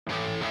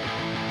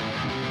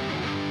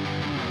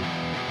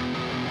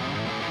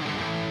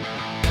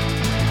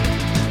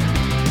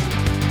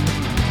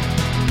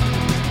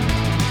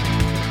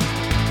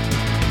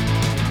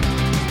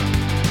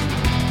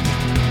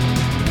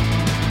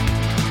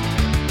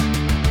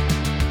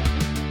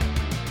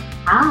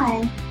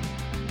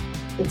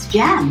It's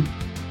JEM,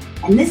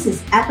 and this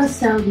is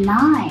episode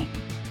 9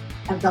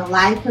 of the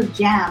Life of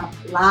JEM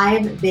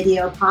live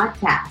video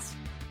podcast.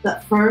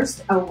 But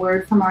first, a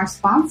word from our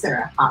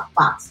sponsor,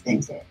 Hotbox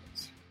Vintage.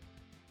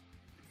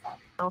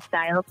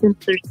 Style,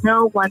 since there's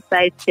no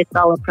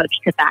one-size-fits-all approach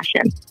to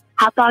fashion.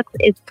 Hotbox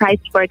is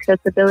priced for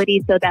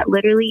accessibility so that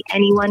literally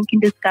anyone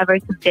can discover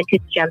some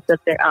vintage gems of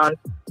their own.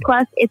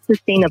 Plus, it's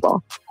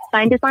sustainable.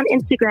 Find us on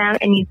Instagram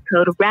and use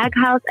code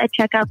RAGHOUSE at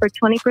checkout for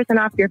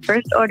 20% off your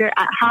first order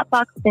at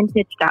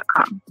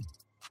hotboxvintage.com.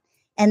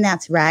 And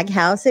that's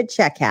RAGHOUSE at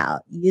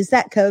checkout. Use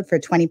that code for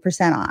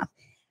 20% off.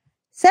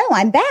 So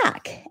I'm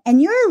back,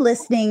 and you're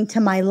listening to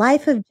my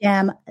Life of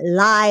JEM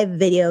live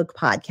video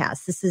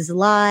podcast. This is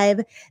live.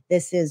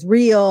 This is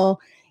real.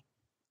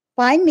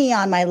 Find me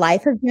on my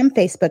Life of JEM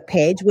Facebook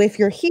page. If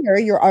you're here,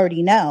 you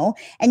already know.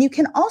 And you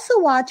can also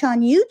watch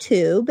on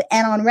YouTube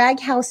and on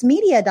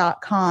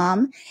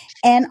raghousemedia.com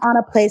and on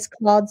a place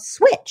called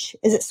Switch.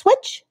 Is it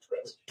Switch?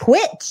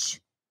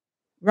 Twitch.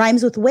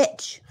 Rhymes with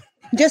witch.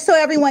 Just so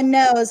everyone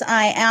knows,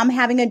 I am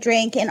having a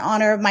drink in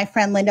honor of my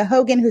friend Lynda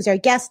Hoggan, who's our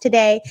guest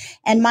today.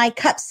 And my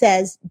cup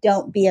says,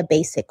 don't be a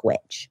basic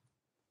witch.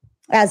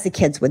 As the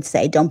kids would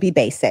say, don't be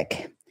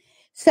basic.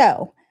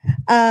 So,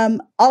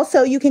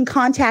 also you can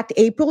contact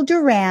April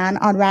Duran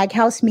on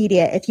Raghouse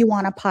Media if you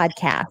want a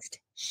podcast.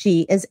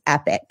 She is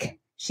epic.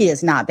 She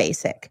is not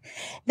basic.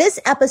 This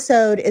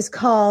episode is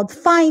called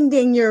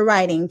Finding Your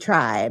Writing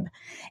Tribe.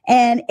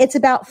 And it's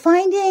about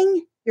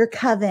finding your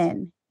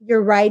coven,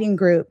 your writing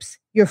groups,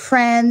 your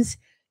friends,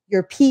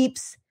 your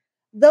peeps,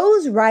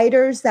 those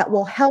writers that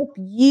will help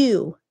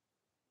you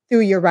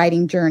through your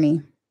writing journey.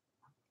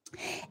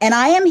 And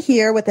I am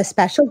here with a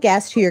special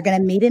guest who you're going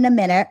to meet in a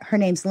minute. Her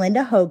name's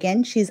Lynda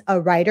Hoggan. She's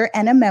a writer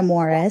and a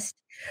memoirist.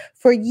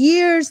 For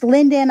years,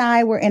 Lynda and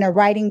I were in a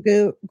writing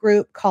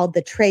group called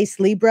the Trace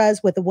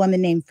Libras with a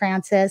woman named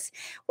Frances.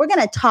 We're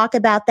going to talk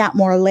about that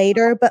more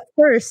later. But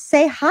first,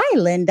 say hi,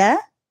 Lynda.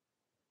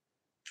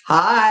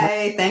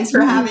 Hi, thanks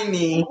for having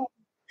me.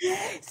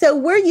 So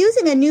we're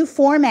using a new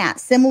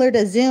format similar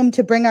to Zoom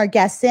to bring our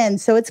guests in.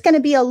 So it's going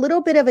to be a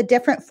little bit of a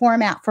different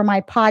format for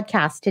my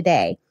podcast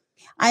today.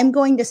 I'm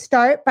going to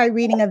start by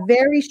reading a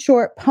very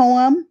short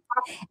poem,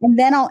 and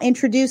then I'll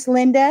introduce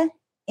Lynda,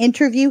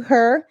 interview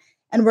her,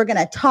 and we're going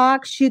to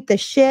talk, shoot the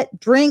shit,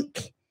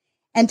 drink,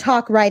 and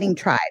talk writing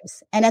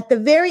tribes. And at the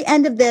very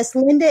end of this,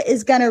 Lynda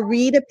is going to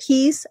read a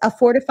piece, a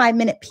 4 to 5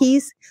 minute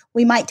piece.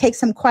 We might take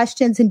some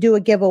questions and do a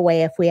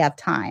giveaway if we have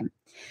time.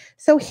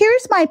 So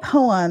here's my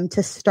poem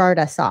to start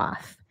us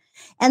off.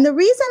 And the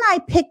reason I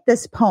picked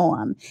this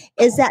poem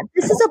is that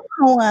this is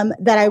a poem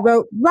that I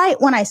wrote right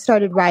when I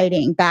started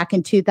writing back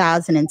in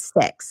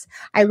 2006.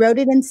 I wrote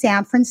it in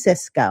San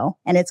Francisco,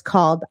 and it's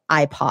called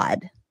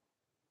iPod.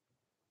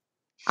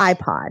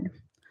 iPod.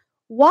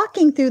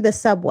 Walking through the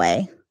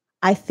subway,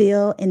 I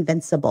feel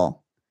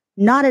invincible.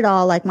 Not at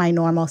all like my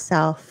normal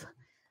self.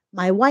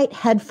 My white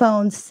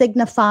headphones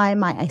signify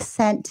my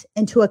ascent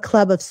into a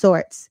club of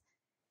sorts.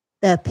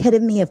 The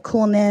epitome of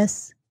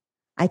coolness.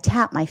 I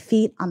tap my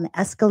feet on the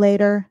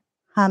escalator,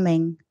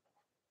 humming.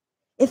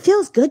 It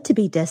feels good to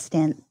be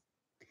distant.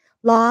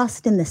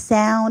 Lost in the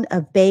sound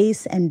of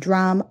bass and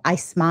drum, I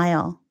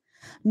smile.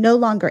 No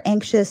longer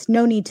anxious,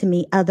 no need to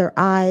meet other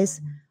eyes.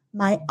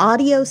 My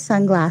audio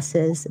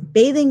sunglasses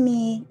bathing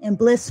me in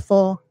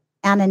blissful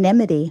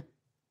anonymity.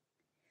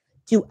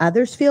 Do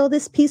others feel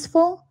this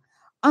peaceful?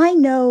 I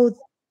know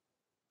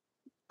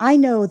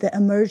the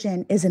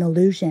immersion is an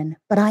illusion,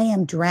 but I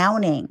am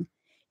drowning.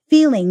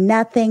 Feeling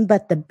nothing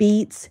but the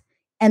beats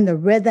and the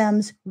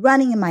rhythms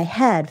running in my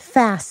head,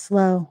 fast,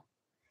 slow.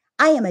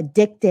 I am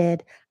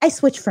addicted. I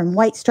switch from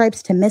White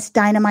Stripes to Miss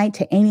Dynamite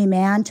to Amy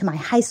Mann to my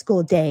high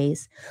school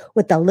days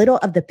with a little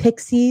of the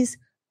Pixies,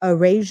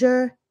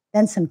 Erasure,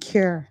 then some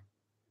Cure.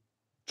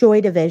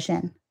 Joy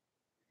Division.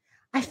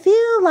 I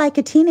feel like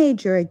a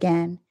teenager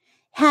again,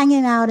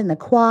 hanging out in the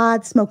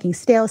quad, smoking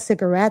stale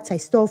cigarettes I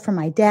stole from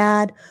my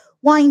dad,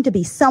 wanting to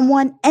be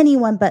someone,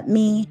 anyone but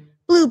me,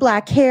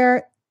 blue-black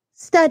hair,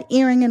 stud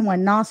earring in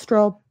one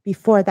nostril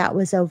before that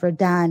was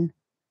overdone.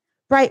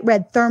 Bright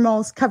red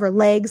thermals cover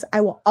legs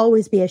I will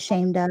always be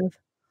ashamed of.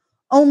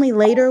 Only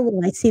later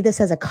will I see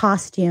this as a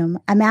costume,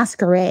 a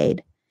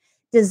masquerade,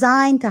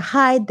 designed to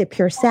hide the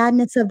pure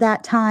sadness of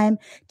that time,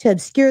 to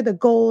obscure the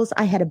goals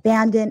I had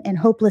abandoned in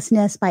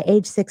hopelessness by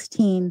age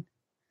 16.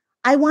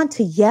 I want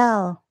to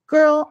yell,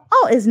 girl,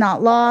 all is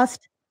not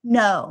lost.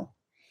 No.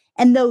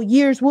 And though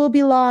years will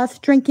be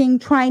lost, drinking,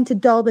 trying to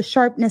dull the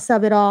sharpness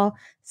of it all,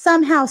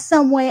 somehow,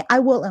 some way, I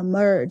will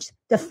emerge,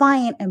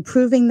 defiant and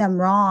proving them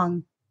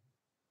wrong.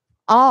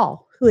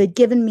 All who had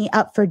given me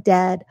up for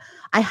dead,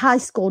 a high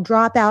school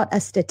dropout,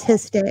 a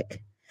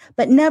statistic.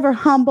 But never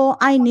humble,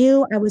 I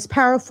knew I was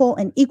powerful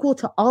and equal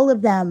to all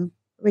of them,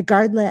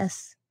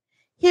 regardless.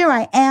 Here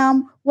I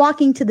am,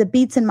 walking to the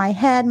beats in my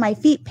head, my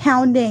feet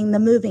pounding the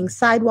moving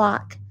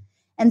sidewalk.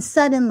 And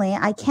suddenly,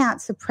 I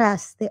can't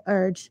suppress the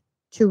urge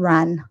to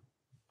run.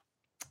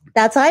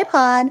 That's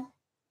iPod.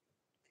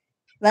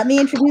 Let me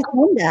introduce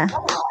Lynda.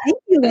 Thank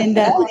you,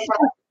 Lynda.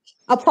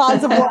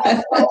 Applause of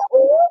one.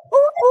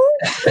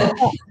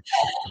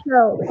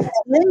 So,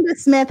 Lynda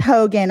Smith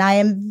Hoggan, I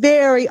am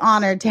very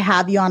honored to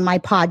have you on my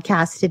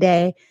podcast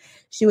today.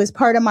 She was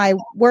part of my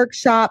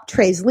workshop,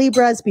 Tres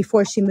Libras,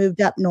 before she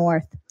moved up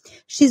north.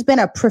 She's been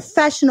a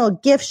professional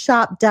gift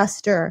shop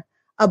duster,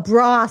 a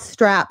bra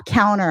strap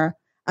counter,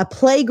 a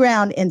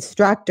playground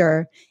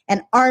instructor,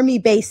 an Army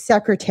base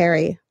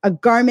secretary, a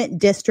garment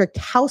district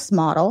house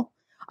model,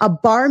 a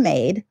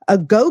barmaid, a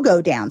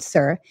go-go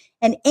dancer,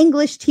 an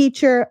English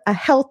teacher, a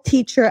health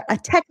teacher, a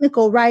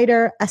technical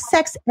writer, a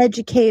sex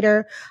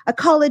educator, a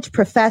college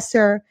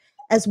professor,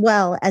 as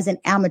well as an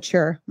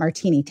amateur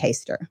martini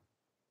taster.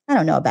 I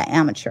don't know about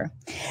amateur.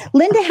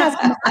 Lynda has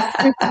a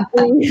master's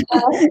degree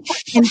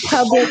in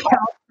public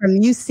health from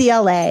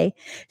UCLA.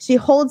 She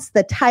holds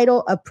the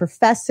title of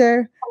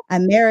Professor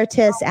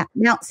Emeritus at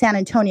Mount San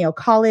Antonio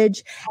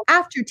College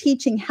after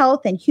teaching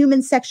health and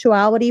human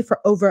sexuality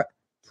for over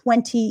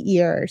 20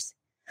 years.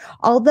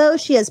 Although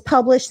she has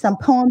published some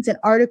poems and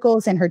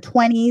articles in her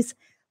 20s,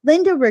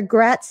 Lynda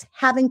regrets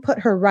having put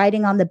her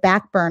writing on the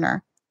back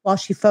burner while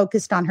she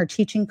focused on her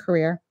teaching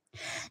career.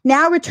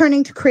 Now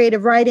returning to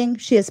creative writing,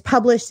 she is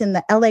published in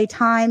the LA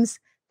Times,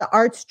 the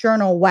arts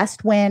journal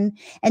West Wind,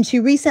 and she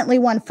recently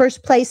won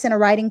first place in a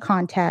writing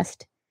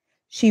contest.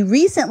 She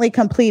recently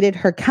completed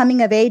her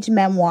coming-of-age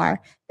memoir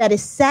that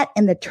is set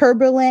in the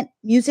turbulent,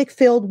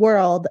 music-filled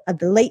world of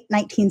the late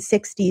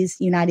 1960s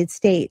United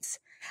States,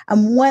 a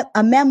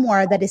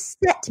memoir that is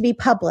set to be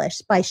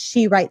published by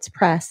She Writes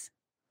Press.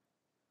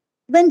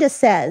 Lynda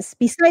says,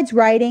 besides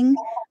writing,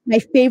 my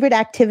favorite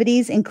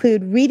activities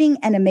include reading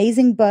an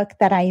amazing book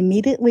that I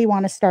immediately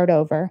want to start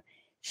over,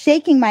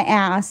 shaking my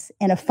ass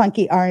in a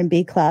funky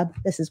R&B club.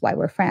 This is why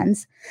we're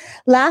friends.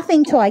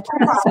 Laughing till I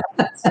can't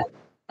stop.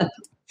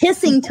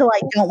 Kissing till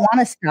I don't want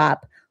to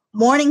stop.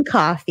 Morning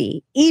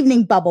coffee,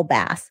 evening bubble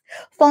baths,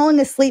 falling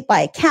asleep by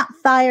a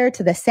campfire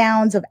to the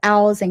sounds of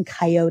owls and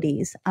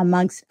coyotes,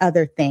 amongst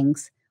other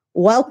things.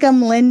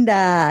 Welcome,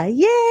 Lynda.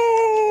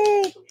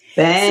 Yay!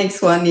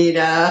 Thanks,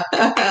 Juanita.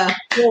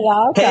 You're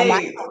welcome.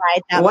 Hey,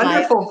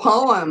 wonderful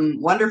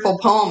poem. Wonderful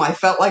poem. I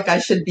felt like I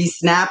should be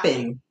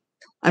snapping.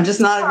 I'm just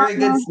not a very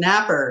good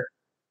snapper.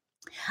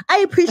 I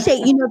appreciate,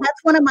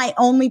 that's one of my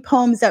only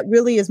poems that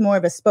really is more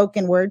of a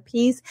spoken word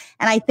piece.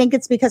 And I think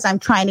it's because I'm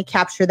trying to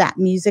capture that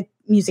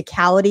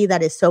musicality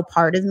that is so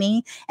part of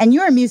me. And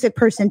you're a music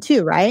person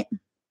too, right?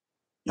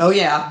 Oh,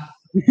 yeah.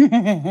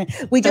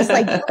 We just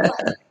like...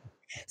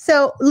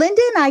 So Lynda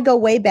and I go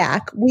way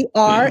back. We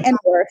are and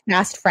were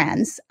fast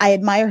friends. I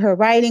admire her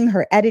writing,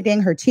 her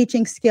editing, her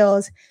teaching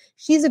skills.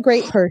 She's a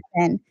great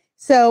person.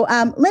 So,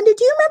 Lynda,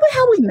 do you remember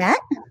how we met?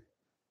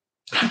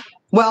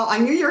 Well, I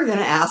knew you were going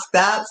to ask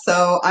that.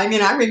 So, I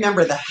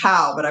remember the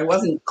how, but I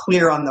wasn't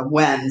clear on the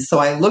when. So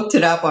I looked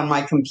it up on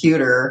my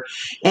computer,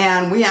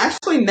 and we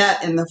actually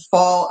met in the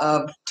fall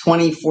of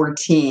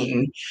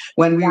 2014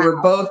 when we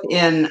were both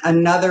in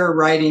another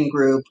writing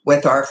group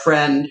with our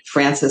friend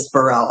Francis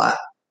Barella.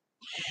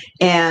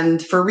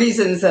 And for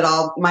reasons that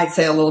might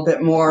say a little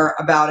bit more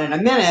about in a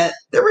minute,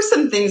 there were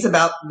some things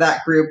about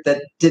that group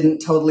that didn't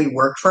totally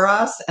work for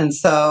us. And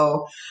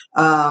so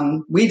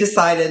we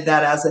decided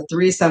that as a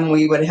threesome,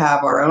 we would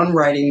have our own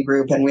writing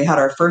group. And we had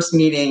our first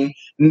meeting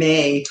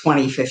May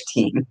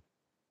 2015.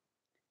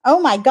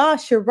 Oh my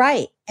gosh, you're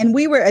right. And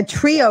we were a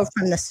trio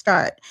from the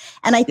start.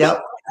 And I think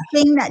the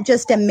thing that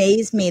just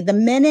amazed me, the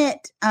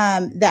minute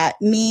that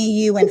me,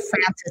 you, and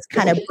Francis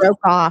kind of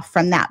broke off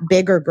from that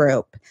bigger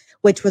group,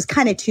 which was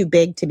kind of too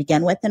big to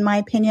begin with, in my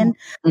opinion,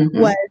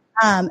 was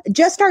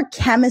just our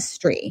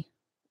chemistry.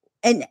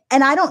 And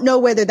I don't know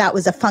whether that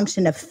was a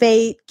function of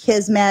fate,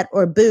 kismet,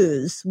 or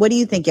booze. What do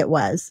you think it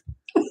was?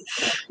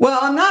 Well,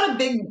 I'm not a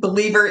big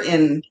believer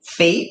in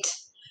fate,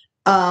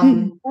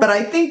 but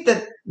I think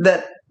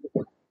that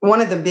one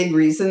of the big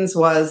reasons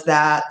was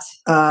that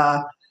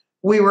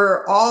we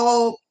were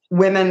all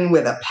women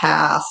with a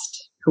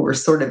past who were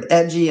sort of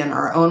edgy in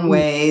our own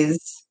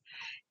ways.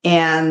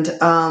 And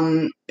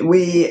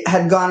we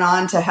had gone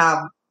on to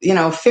have,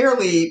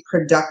 fairly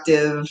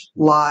productive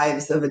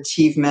lives of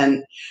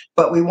achievement,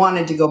 but we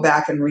wanted to go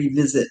back and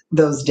revisit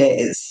those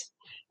days.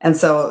 And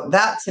so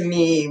that to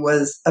me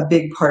was a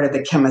big part of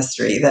the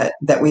chemistry,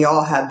 that we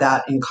all had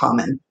that in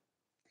common.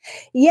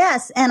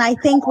 Yes. And I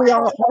think we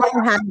all also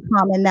had in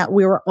common that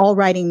we were all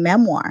writing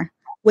memoir,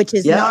 which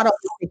is not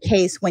always the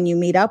case when you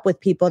meet up with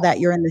people that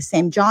you're in the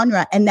same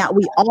genre, and that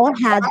we all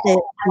had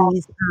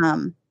these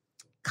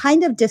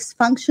kind of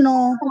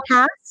dysfunctional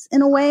paths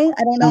in a way.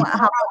 I don't know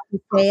how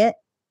to say it.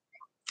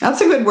 That's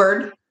a good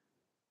word.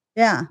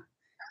 Yeah.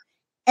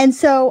 And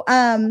so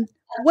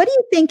what do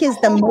you think is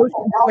the most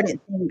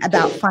important thing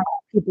about finding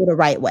people to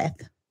write with?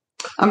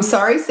 I'm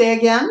sorry, say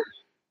again?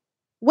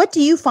 What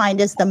do you find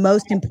is the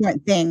most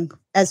important thing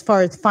as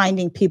far as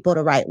finding people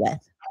to write with?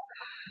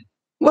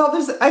 Well,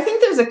 I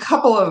think there's a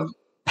couple of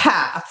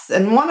paths,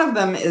 and one of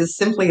them is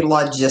simply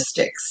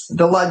logistics.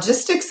 The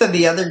logistics of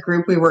the other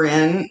group we were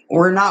in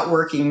were not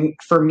working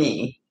for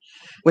me,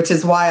 which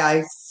is why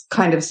I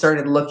kind of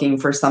started looking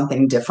for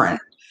something different.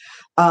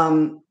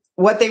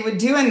 what they would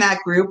do in that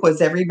group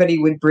was everybody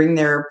would bring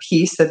their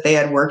piece that they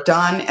had worked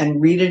on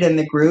and read it in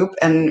the group.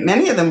 And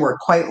many of them were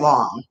quite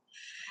long.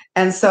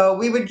 And so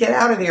we would get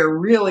out of there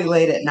really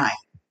late at night.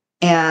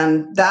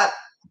 And that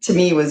to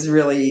me was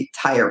really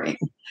tiring.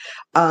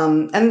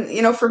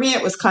 And for me,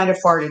 it was kind of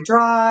far to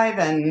drive,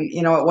 and,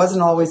 it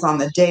wasn't always on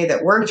the day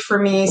that worked for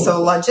me.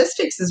 So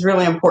logistics is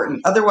really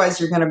important. Otherwise,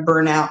 you're going to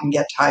burn out and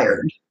get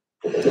tired.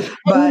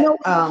 But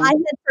I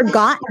had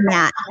forgotten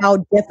how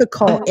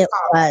difficult it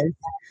was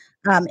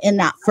in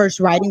that first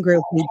writing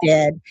group we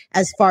did,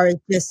 as far as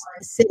just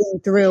sitting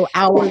through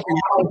hours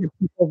and hours of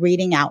people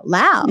reading out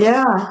loud.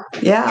 Yeah.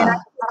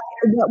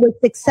 And what was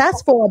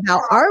successful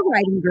about our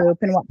writing group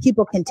and what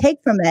people can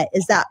take from it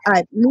is that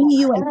me,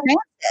 you, and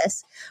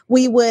Francis,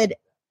 we would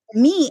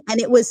meet,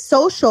 and it was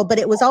social, but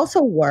it was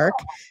also work.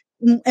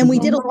 And we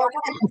did a lot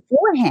of it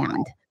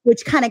beforehand,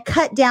 which kind of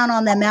cut down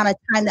on the amount of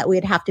time that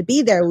we'd have to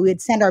be there. We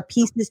would send our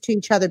pieces to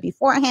each other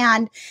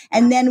beforehand,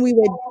 and then we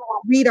would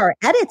read our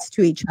edits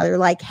to each other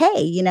like,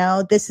 hey,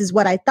 this is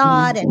what I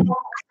thought. And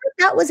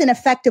that was an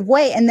effective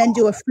way. And then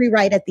do a free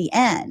write at the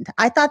end.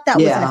 I thought that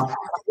was an effective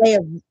way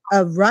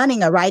of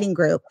running a writing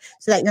group,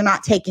 so that you're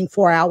not taking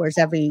 4 hours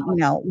every,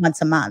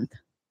 once a month.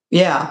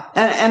 Yeah.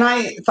 And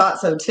I thought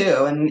so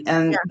too.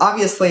 And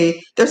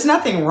obviously there's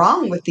nothing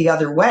wrong with the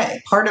other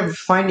way. Part of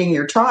finding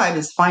your tribe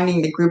is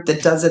finding the group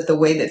that does it the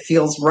way that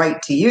feels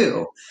right to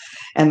you.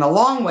 And the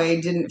long way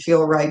didn't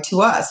feel right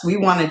to us. We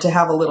wanted to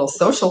have a little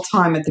social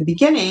time at the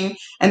beginning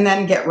and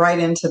then get right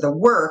into the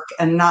work,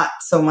 and not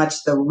so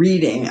much the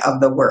reading of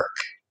the work.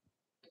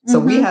 So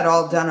we had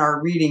all done our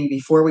reading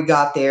before we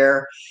got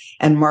there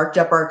and marked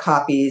up our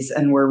copies,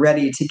 and we're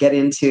ready to get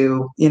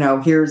into,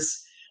 here's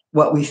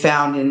what we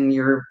found in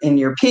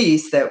your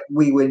piece that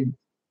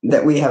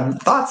we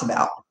have thoughts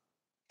about.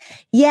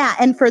 Yeah.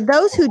 And for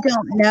those who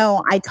don't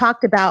know, I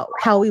talked about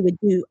how we would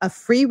do a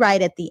free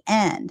write at the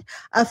end.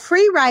 A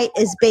free write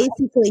is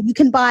basically, you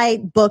can buy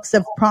books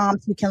of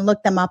prompts, you can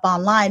look them up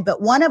online,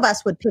 but one of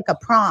us would pick a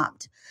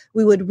prompt.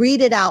 We would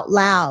read it out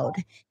loud,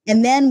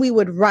 and then we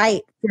would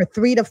write for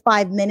 3 to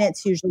 5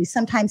 minutes, usually,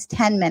 sometimes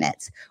 10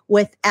 minutes,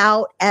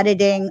 without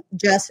editing,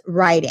 just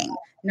writing,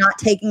 not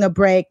taking a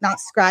break, not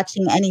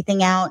scratching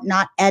anything out,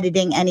 not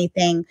editing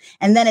anything.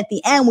 And then at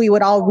the end, we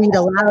would all read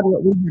aloud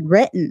what we had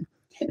written.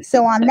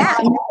 So on that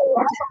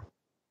note,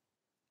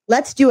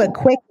 let's do a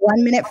quick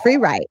 1-minute free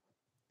write.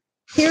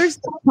 Here's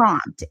the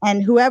prompt,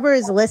 and whoever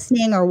is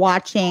listening or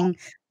watching,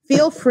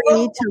 feel free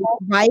to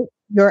write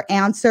your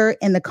answer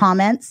in the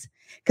comments,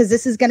 because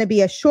this is going to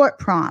be a short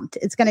prompt.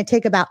 It's going to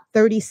take about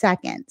 30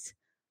 seconds.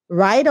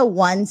 Write a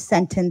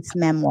 1-sentence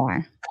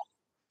memoir.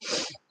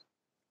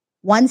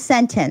 1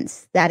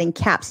 sentence that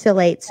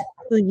encapsulates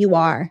who you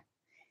are.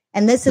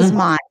 And this is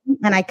mine,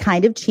 and I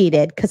kind of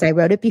cheated because I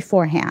wrote it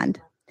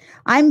beforehand.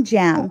 I'm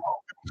Jem,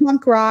 a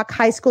punk rock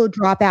high school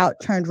dropout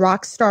turned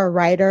rock star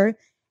writer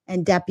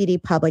and deputy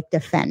public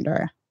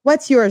defender.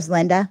 What's yours,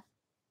 Lynda?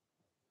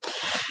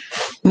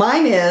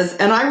 Mine is,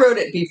 and I wrote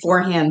it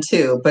beforehand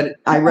too, but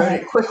I wrote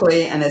it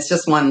quickly, and it's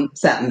just 1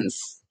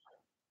 sentence.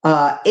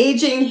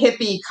 Aging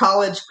hippie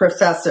college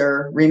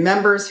professor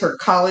remembers her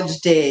college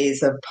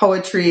days of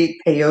poetry,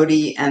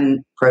 peyote, and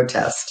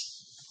protest.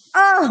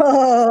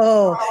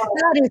 Oh,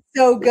 that is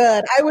so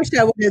good. I wish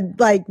I would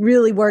have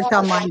really worked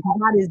on mine.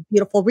 That is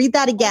beautiful. Read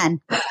that again.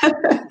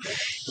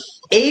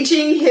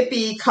 Aging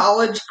hippie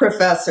college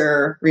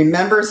professor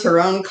remembers her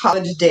own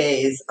college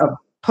days of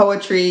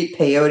poetry,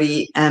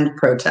 peyote, and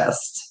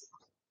protest.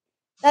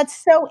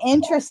 That's so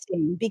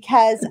interesting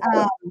because,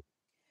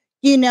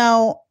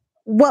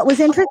 what was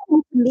interesting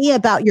to me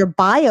about your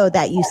bio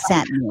that you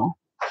sent me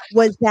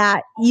was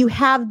that you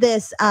have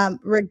this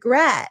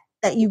regret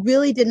that you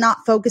really did not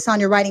focus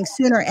on your writing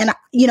sooner. And,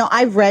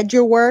 I've read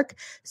your work,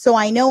 so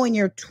I know in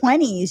your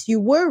 20s you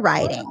were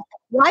writing.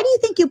 Why do you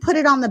think you put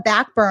it on the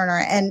back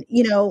burner? And,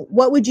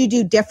 what would you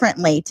do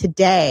differently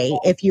today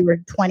if you were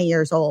 20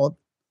 years old?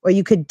 Or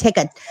you could take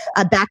a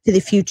Back to the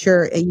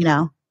Future,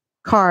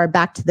 car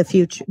back to the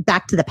future,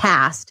 back to the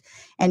past,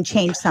 and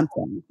change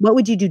something. What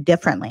would you do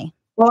differently?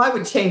 Well, I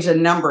would change a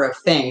number of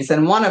things.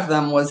 And one of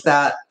them was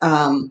that,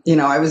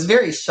 I was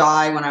very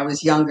shy when I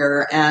was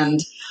younger, and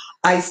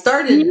I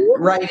started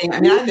writing.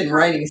 I mean, I've been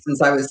writing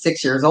since I was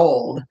 6 years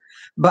old,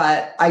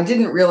 but I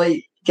didn't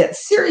really get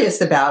serious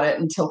about it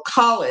until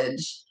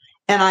college.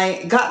 And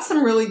I got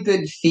some really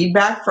good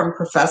feedback from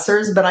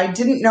professors, but I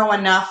didn't know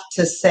enough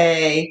to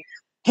say,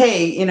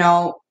 hey,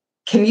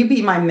 can you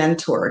be my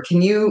mentor?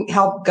 Can you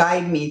help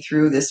guide me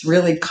through this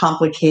really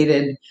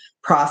complicated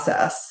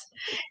process?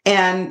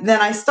 And then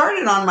I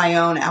started on my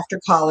own after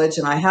college,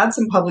 and I had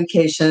some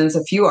publications,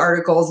 a few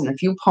articles and a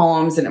few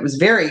poems, and it was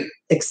very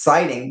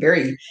exciting,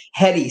 very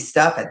heady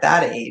stuff at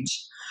that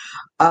age.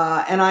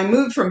 And I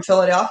moved from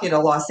Philadelphia to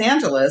Los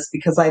Angeles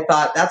because I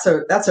thought that's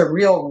a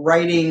real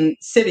writing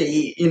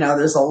city.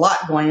 There's a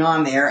lot going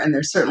on there, and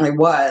there certainly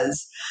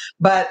was,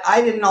 but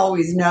I didn't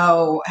always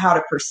know how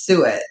to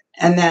pursue it.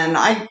 And then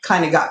I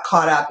kind of got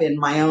caught up in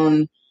my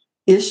own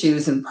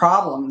issues and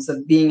problems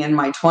of being in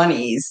my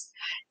 20s,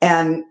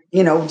 and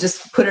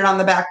just put it on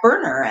the back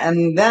burner.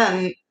 And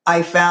then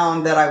I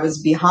found that I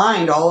was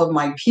behind all of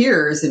my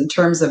peers in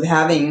terms of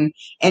having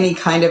any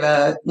kind of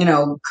a,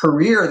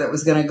 career that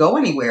was going to go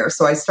anywhere.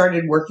 So I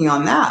started working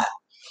on that.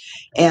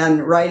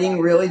 And writing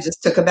really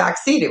just took a back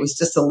seat. It was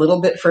just a little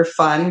bit for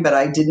fun, but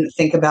I didn't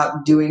think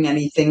about doing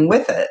anything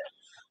with it.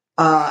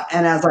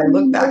 And as I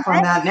look back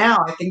on that now,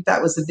 I think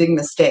that was a big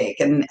mistake.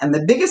 And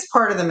the biggest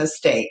part of the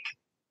mistake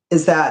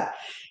is that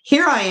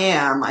here I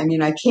am. I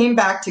mean, I came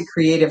back to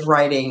creative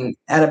writing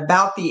at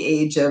about the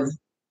age of,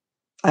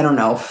 I don't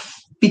know,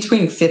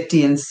 between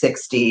 50 and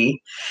 60.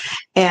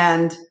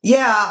 And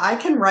yeah, I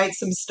can write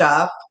some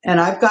stuff and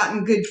I've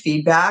gotten good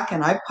feedback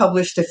and I've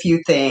published a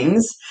few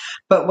things.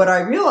 But what I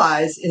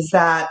realize is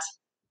that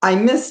I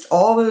missed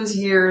all those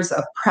years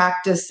of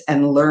practice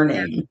and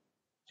learning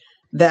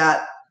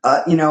that,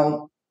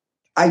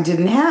 I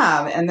didn't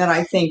have. And then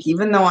I think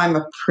even though I'm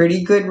a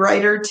pretty good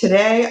writer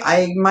today,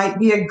 I might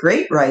be a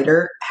great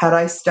writer had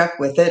I stuck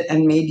with it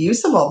and made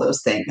use of all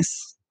those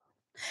things.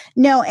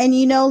 No, and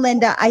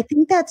Lynda, I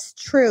think that's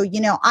true.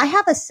 I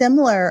have a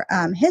similar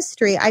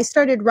history. I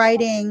started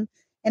writing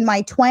in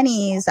my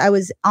 20s. I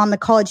was on the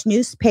college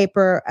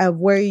newspaper of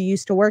where you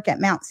used to work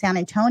at Mount San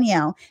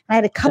Antonio. And I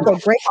had a couple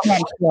of great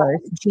mentors,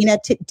 Gina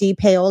Di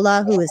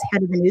Paola, who was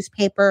head of the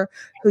newspaper,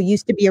 who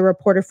used to be a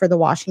reporter for the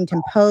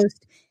Washington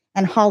Post,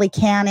 and Holly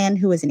Cannon,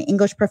 who was an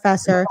English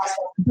professor.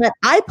 But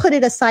I put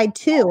it aside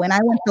too, and I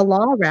went the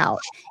law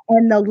route.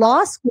 And the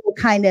law school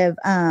kind of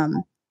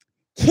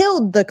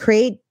killed the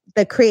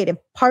creative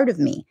part of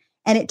me.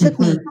 And it took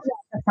me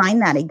to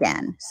find that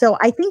again. So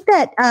I think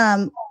that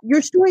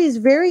your story is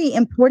very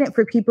important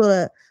for people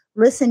to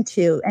listen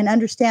to and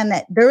understand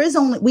that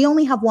we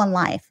only have one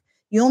life.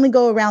 You only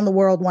go around the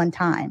world one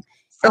time.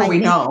 So we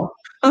know.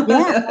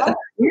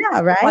 Yeah,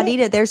 right.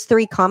 Juanita, there's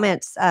 3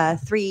 comments,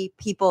 3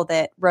 people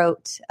that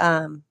wrote.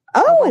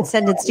 What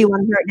sentence do you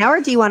want to hear it now, or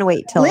do you want to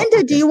wait till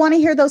Lynda? Do you want to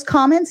hear those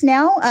comments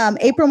now?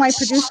 April, my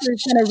producer,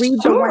 is going to read.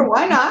 Sure,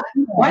 why not?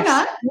 Why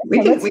not?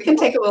 We can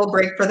take a little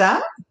break for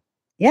that.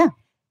 Yeah.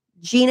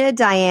 Gina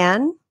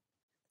Diane,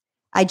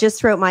 I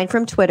just wrote mine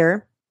from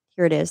Twitter.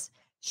 Here it is.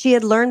 She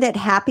had learned that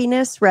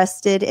happiness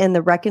rested in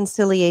the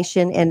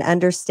reconciliation and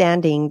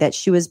understanding that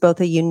she was both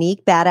a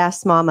unique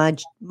badass mama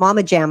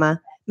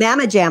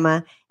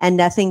jamma, and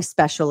nothing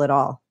special at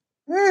all.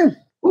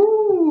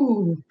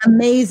 Ooh,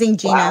 amazing,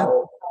 Gina.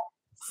 Wow.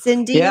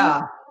 Cindy.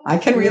 Yeah, I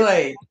can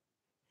relate.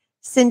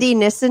 Cindy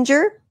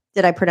Nissinger.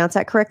 Did I pronounce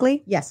that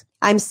correctly? Yes.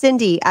 I'm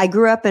Cindy. I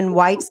grew up in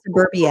white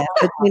suburbia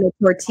between a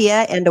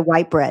tortilla and a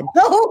white bread.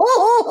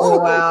 Oh,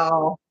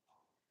 wow.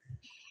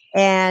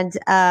 And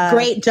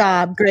great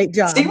job.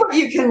 See what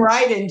you can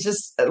write in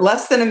just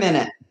less than a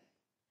minute.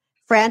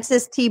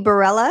 Frances T.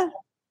 Barella.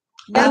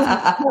 No,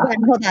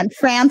 hold on.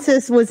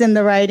 Frances was in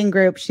the writing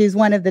group. She's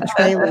one of the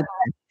Trey Libras.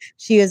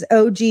 She is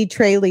OG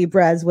Trey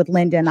Libras with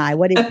Lynda and I.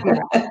 What is your?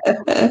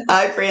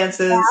 Hi,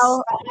 Frances.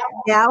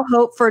 Now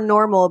hope for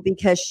normal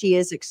because she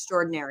is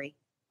extraordinary.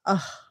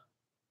 Oh.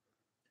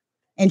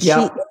 And she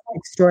is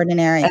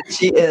extraordinary. And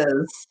she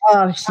is.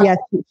 Oh,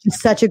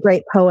 she's such a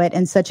great poet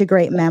and such a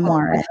great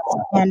memoirist.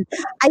 And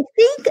I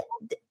think,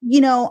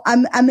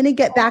 I'm going to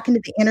get back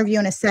into the interview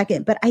in a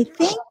second, but I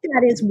think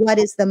that is what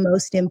is the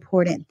most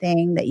important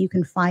thing that you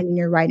can find in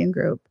your writing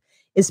group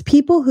is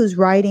people whose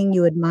writing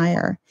you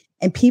admire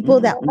and people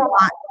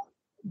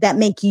that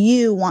make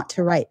you want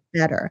to write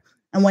better.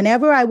 And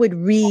whenever I would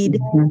read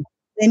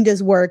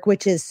Lynda's work,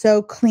 which is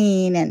so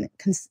clean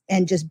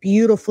and just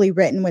beautifully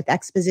written with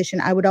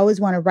exposition, I would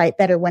always want to write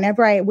better.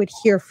 Whenever I would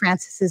hear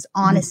Frances's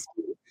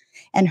honesty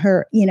and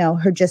her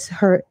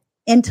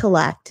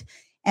intellect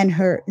and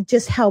her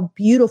just how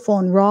beautiful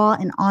and raw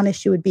and honest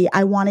she would be,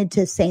 I wanted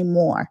to say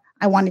more.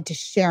 I wanted to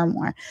share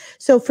more.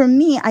 So for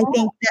me, I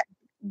think that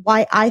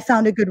why I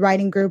found a good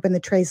writing group in the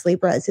Tres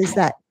Libras is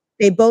that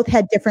they both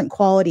had different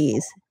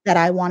qualities that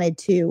I wanted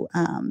to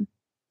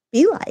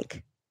be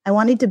like. I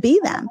wanted to be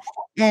them.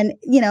 And,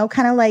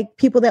 kind of like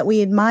people that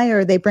we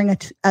admire, they bring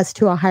us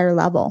to a higher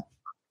level.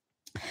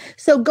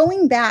 So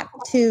going back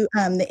to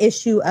the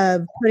issue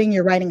of putting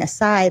your writing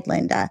aside,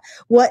 Lynda,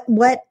 what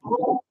would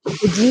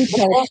you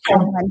tell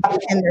someone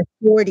in their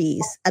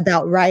 40s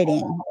about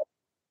writing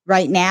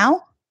right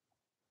now?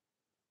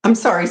 I'm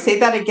sorry, say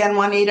that again,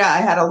 Juanita. I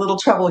had a little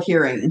trouble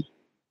hearing.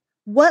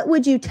 What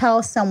would you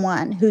tell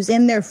someone who's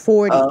in their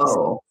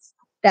 40s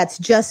that's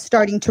just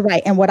starting to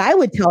write? And what I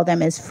would tell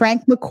them is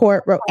Frank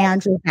McCourt wrote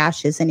Angela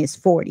Ashes in his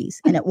 40s,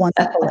 and it won.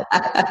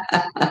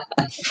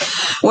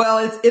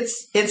 Well,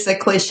 it's a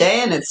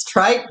cliche and it's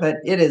trite, but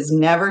it is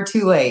never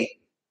too late.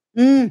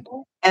 Mm.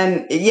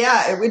 And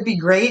yeah, it would be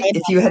great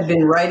if you had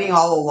been writing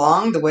all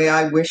along the way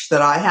I wish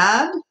that I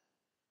had.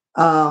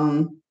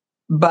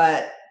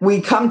 But we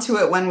come to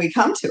it when we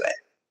come to it.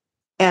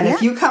 And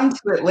if you come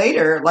to it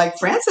later, like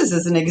Frances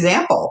is an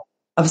example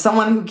of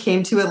someone who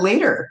came to it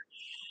later.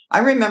 I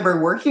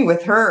remember working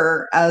with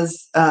her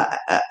as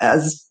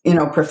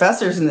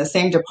professors in the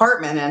same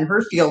department, and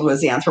her field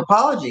was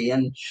anthropology,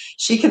 and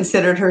she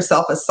considered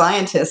herself a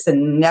scientist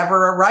and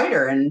never a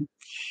writer. And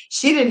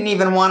she didn't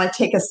even want to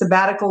take a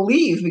sabbatical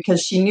leave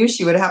because she knew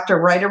she would have to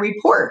write a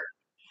report.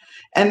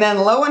 And then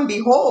lo and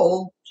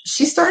behold,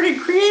 she started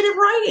creative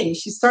writing.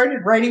 She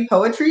started writing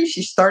poetry.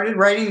 She started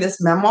writing this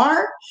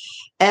memoir,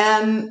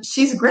 and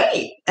she's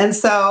great. And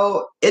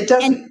so it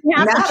doesn't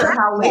matter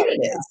how late it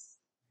is.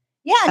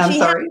 Yeah. I'm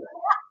sorry.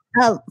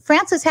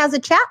 Frances has a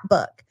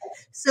chapbook.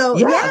 So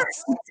yes,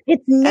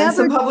 it's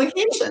never. And some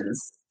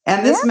publications.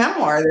 And this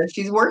memoir that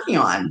she's working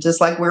on, just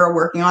like we're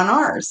working on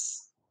ours.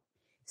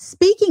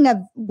 Speaking of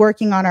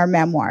working on our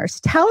memoirs,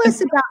 tell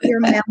us about your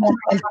memoir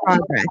in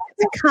progress.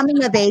 It's a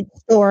coming-of-age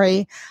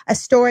story, a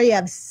story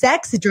of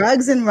sex,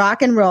 drugs, and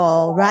rock and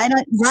roll. Right?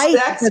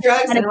 Sex,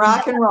 drugs, and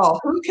rock and roll.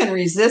 Who can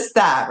resist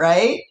that,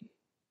 right?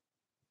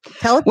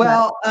 Tell us.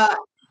 Well,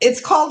 it's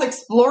called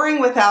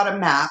Exploring Without a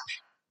Map.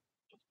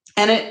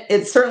 And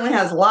it certainly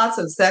has lots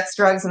of sex,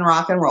 drugs, and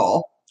rock and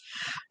roll.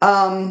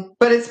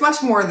 But it's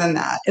much more than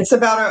that. It's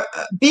about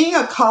being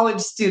a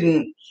college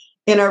student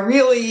in a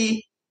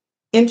really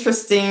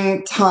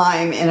interesting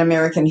time in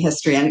American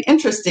history. And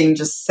interesting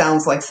just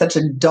sounds like such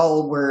a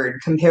dull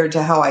word compared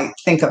to how I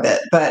think of it.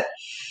 But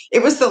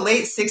it was the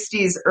late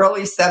 60s,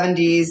 early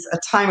 70s, a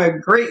time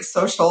of great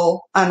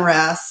social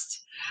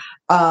unrest.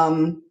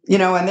 And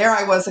there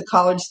I was, a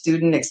college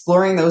student,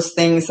 exploring those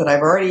things that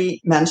I've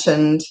already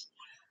mentioned,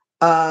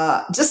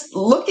 just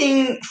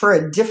looking for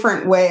a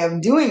different way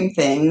of doing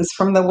things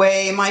from the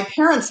way my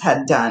parents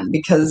had done.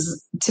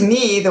 Because to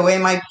me, the way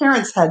my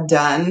parents had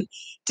done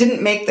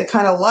didn't make the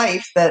kind of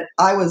life that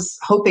I was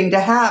hoping to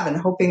have and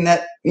hoping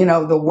that,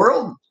 the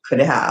world could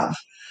have.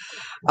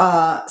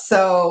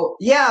 So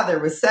there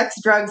was sex,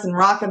 drugs, and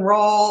rock and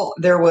roll.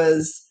 There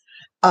was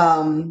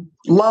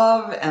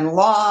love and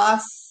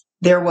loss.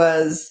 There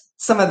was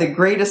some of the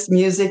greatest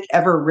music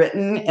ever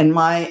written, in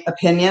my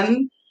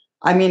opinion.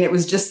 I mean, it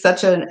was just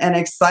such an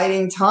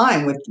exciting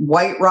time with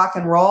white rock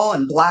and roll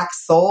and black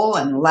soul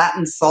and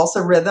Latin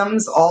salsa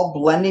rhythms all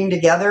blending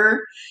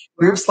together.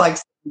 Groups like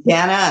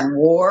Santana and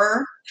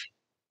War,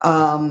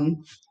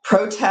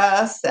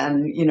 protests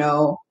and,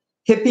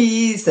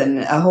 hippies, and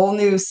a whole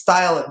new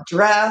style of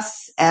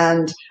dress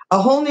and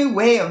a whole new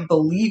way of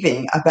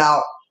believing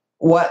about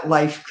what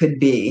life could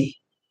be.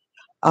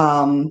 I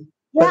love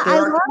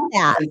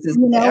that.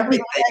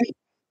 Everything.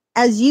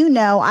 As you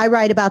know, I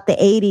write about the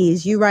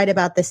 80s, you write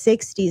about the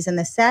 60s and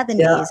the 70s.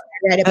 Yeah.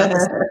 I write about the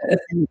 70s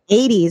and the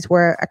 80s,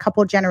 we're a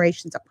couple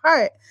generations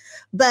apart,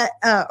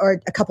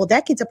 or a couple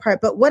decades apart.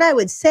 But what I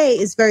would say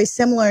is very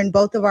similar in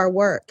both of our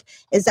work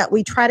is that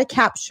we try to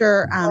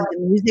capture the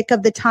music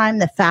of the time,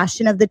 the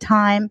fashion of the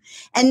time,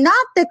 and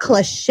not the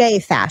cliche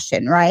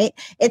fashion, right?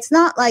 It's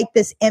not like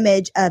this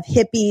image of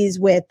hippies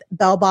with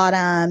bell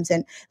bottoms,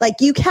 and like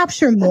you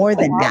capture more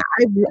than that.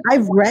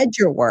 I've read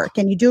your work,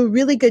 and you do a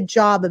really good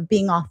job of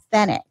being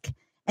authentic.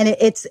 And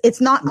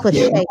it's not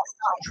cliche, it's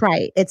not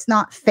trite, it's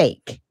not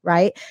fake,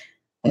 right?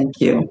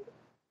 Thank you.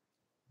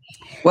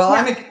 Well,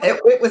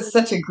 it was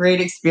such a great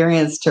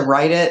experience to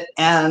write it.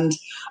 And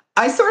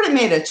I sort of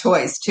made a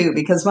choice too,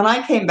 because when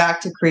I came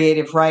back to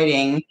creative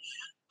writing,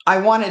 I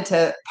wanted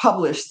to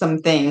publish some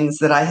things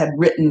that I had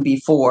written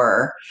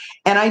before.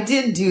 And I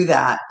did do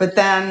that. But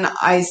then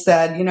I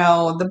said,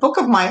 the book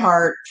of my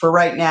heart for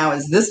right now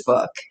is this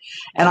book.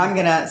 And I'm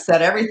going to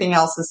set everything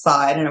else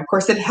aside. And of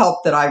course, it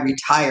helped that I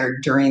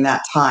retired during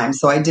that time.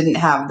 So I didn't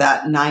have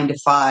that 9 to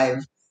 5.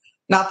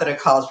 Not that a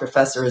college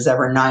professor is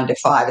ever 9 to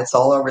 5. It's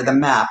all over the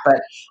map.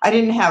 But I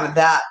didn't have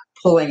that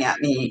pulling at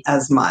me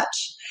as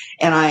much.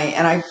 And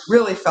I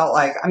really felt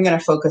like I'm going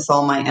to focus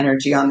all my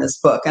energy on this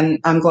book. And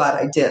I'm glad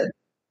I did.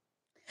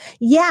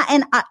 Yeah.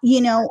 And,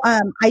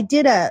 I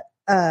did a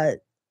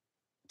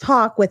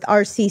talk with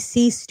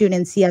RCC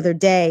students the other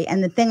day.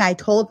 And the thing I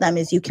told them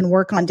is you can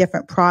work on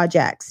different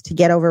projects to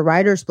get over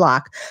writer's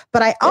block.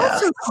 But I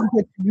also think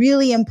it's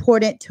really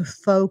important to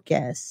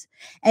focus.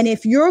 And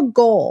if your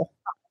goal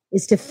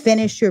is to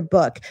finish your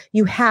book,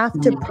 you have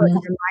to put your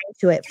mind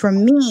to it. For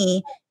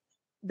me,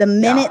 the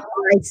minute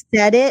I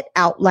said it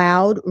out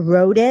loud,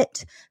 wrote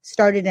it,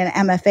 started an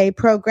MFA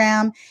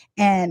program,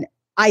 and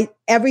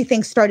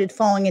everything started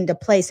falling into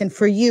place. And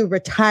for you,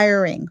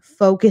 retiring,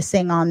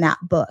 focusing on that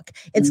book,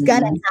 it's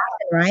going to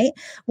happen, right?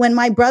 When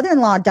my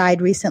brother-in-law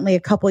died recently, a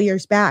couple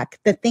years back,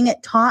 the thing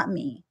it taught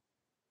me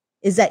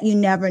is that you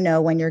never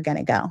know when you're going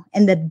to go.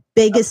 And my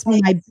biggest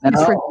regret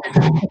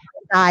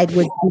died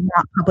was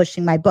not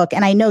publishing my book.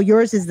 And I know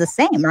yours is the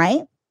same,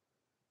 right?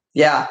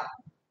 Yeah.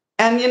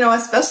 And,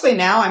 especially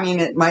now, I mean,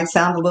 it might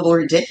sound a little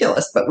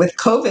ridiculous, but with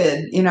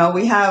COVID,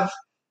 we have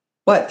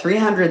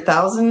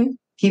 300,000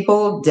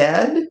 people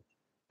dead,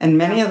 and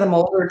many of them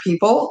older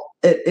people.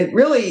 It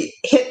really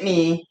hit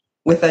me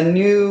with a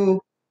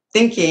new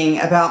thinking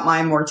about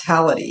my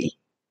mortality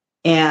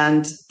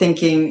and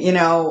thinking,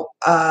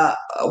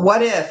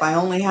 what if I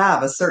only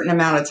have a certain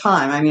amount of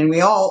time? I mean,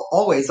 we all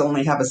always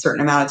only have a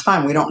certain amount of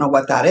time. We don't know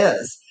what that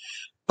is,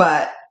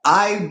 but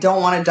I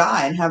don't want to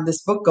die and have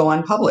this book go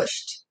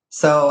unpublished.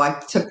 So I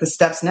took the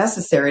steps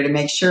necessary to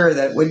make sure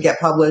that it would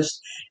get published.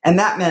 And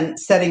that meant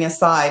setting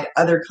aside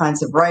other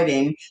kinds of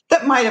writing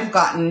that might have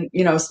gotten,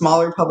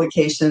 smaller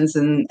publications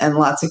and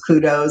lots of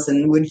kudos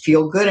and would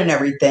feel good and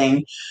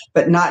everything,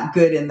 but not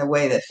good in the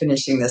way that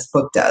finishing this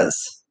book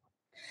does.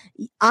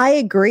 I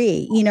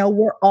agree. You know,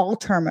 we're all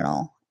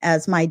terminal,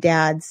 as my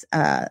dad's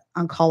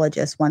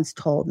oncologist once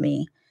told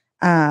me.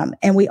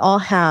 And we all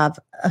have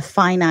a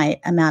finite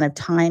amount of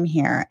time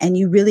here. And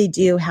you really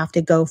do have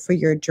to go for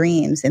your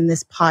dreams. And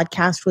this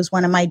podcast was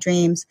one of my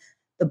dreams.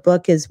 The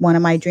book is one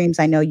of my dreams.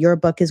 I know your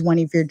book is one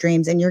of your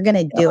dreams, and you're going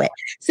to do it.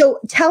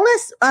 So tell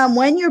us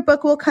when your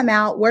book will come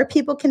out, where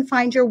people can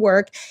find your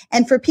work.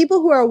 And for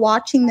people who are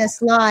watching this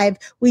live,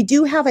 we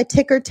do have a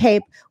ticker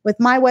tape with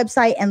my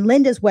website and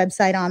Lynda's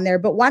website on there.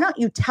 But why don't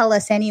you tell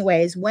us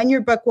anyways when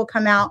your book will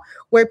come out,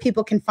 where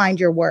people can find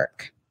your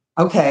work?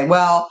 Okay,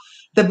 well,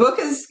 the book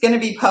is going to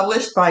be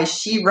published by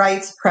She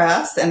Writes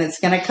Press, and it's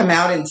going to come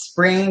out in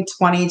spring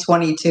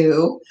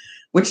 2022,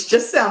 which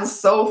just sounds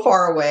so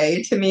far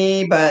away to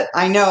me, but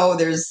I know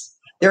there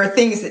are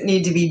things that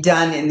need to be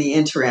done in the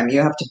interim. You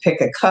have to pick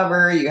a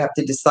cover, you have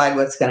to decide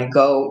what's going to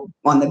go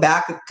on the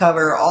back of the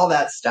cover, all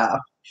that stuff.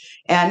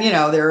 And, you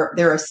know, there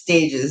are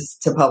stages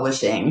to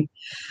publishing.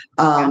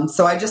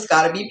 So I just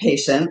got to be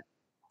patient.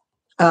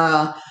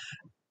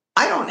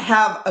 I don't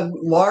have a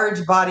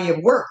large body of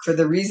work for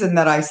the reason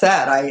that I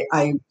said.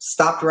 I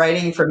stopped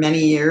writing for many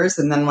years,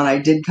 and then when I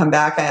did come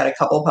back, I had a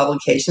couple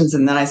publications,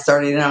 and then I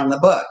started in on the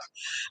book.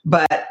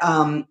 But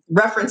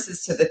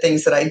references to the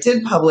things that I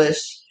did publish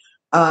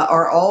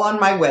are all on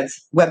my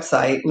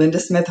website,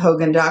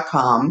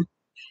 lindasmithhoggan.com.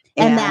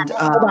 And that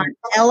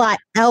Lynda.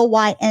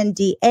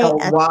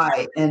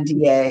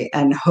 Lynda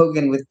and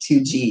Hoggan with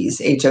 2 G's,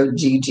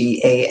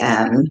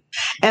 Hoggan.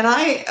 And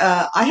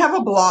I have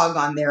a blog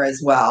on there as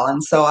well.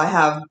 And so I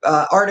have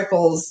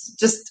articles,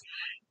 just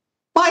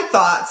my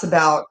thoughts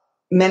about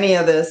many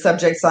of the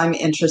subjects I'm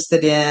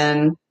interested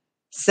in: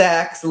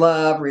 sex,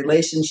 love,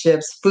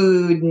 relationships,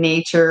 food,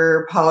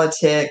 nature,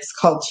 politics,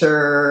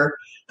 culture.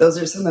 Those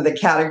are some of the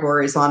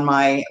categories on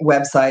my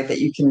website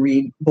that you can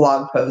read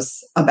blog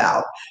posts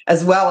about,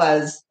 as well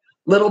as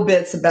little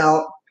bits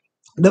about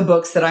the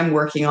books that I'm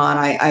working on.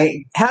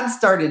 I had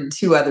started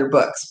 2 other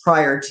books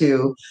prior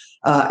to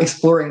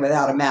Exploring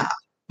Without a Map,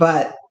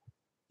 but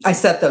I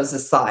set those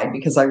aside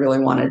because I really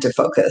wanted to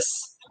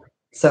focus.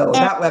 So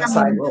that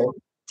website will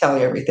tell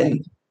you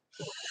everything.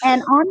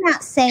 And on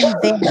that same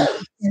vein,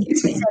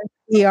 since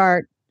we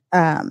are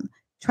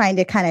trying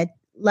to kind of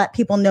let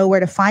people know where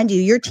to find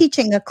you, you're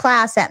teaching a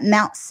class at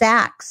Mount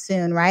Sac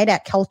soon, right?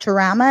 At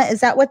Culturama. Is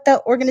that what the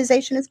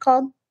organization is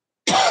called?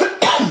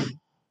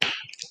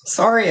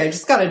 Sorry, I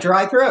just got a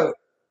dry throat.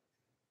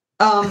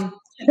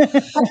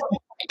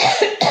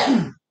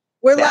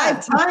 We're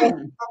live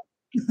time.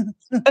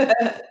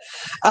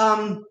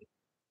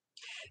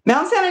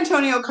 Mount San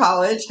Antonio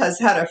College has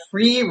had a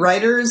free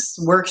writers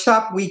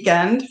workshop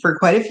weekend for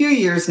quite a few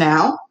years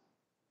now.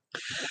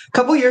 A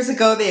couple years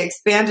ago, they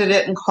expanded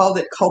it and called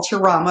it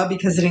Culturama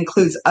because it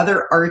includes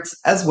other arts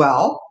as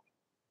well.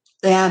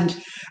 And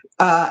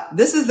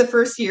this is the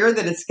first year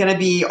that it's going to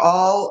be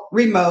all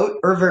remote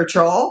or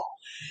virtual.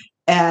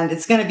 And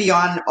it's going to be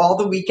on all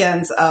the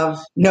weekends of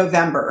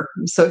November.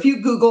 So if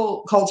you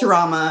Google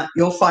Culturama,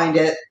 you'll find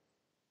it.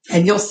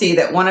 And you'll see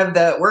that one of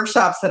the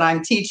workshops that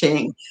I'm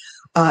teaching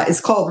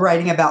is called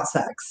Writing About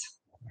Sex.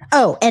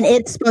 Oh, and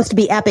it's supposed to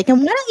be epic. And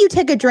why don't you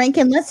take a drink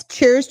and let's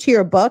cheers to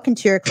your book and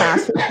to your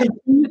class.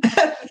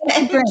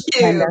 Thank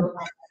you.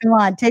 Come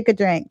on, take a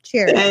drink.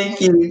 Cheers.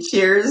 Thank you.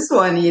 Cheers,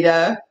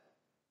 Juanita.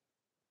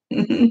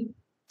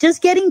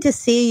 Just getting to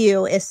see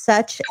you is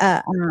such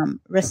a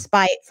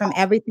respite from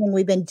everything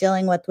we've been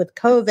dealing with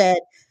COVID.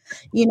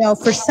 You know,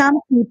 for some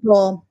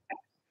people,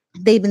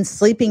 they've been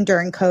sleeping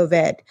during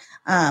COVID.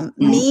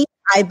 Me,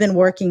 I've been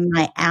working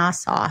my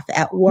ass off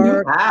at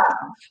work.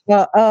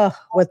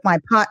 With my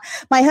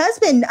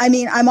husband. I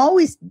mean, I'm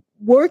always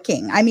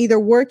working. I'm either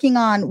working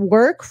on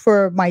work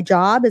for my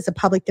job as a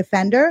public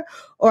defender,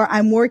 or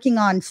I'm working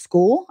on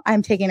school.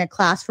 I'm taking a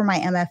class for my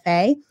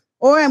MFA,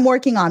 or I'm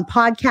working on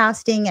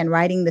podcasting and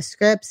writing the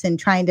scripts and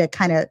trying to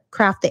kind of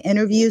craft the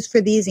interviews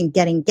for these and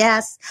getting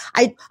guests.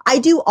 I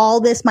do all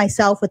this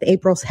myself with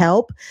April's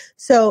help.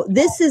 So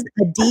this is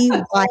a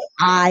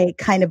DIY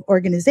kind of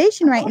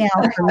organization right now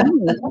for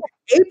me.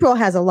 April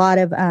has a lot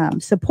of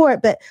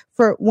support, but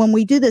for when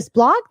we do this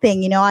blog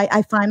thing, you know,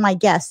 I find my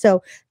guests.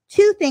 So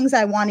 2 things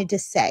I wanted to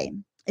say.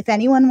 If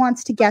anyone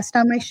wants to guest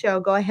on my show,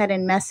 go ahead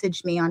and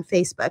message me on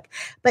Facebook.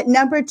 But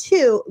number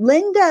 2,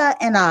 Lynda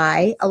and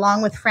I,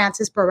 along with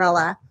Frances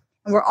Barella,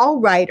 and we're all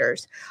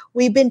writers,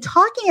 we've been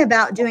talking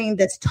about doing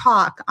this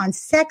talk on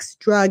sex,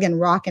 drug, and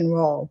rock and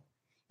roll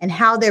and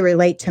how they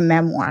relate to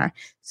memoir.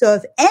 So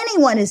if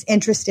anyone is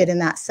interested in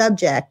that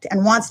subject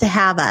and wants to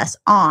have us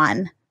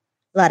on,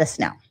 let us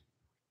know.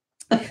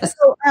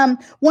 So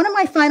one of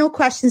my final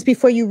questions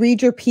before you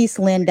read your piece,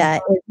 Lynda,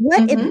 is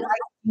what advice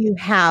do you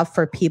have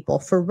for people,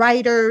 for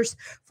writers,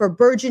 for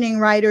burgeoning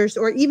writers,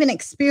 or even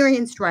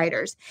experienced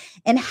writers,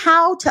 and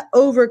how to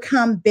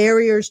overcome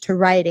barriers to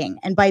writing?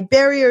 And by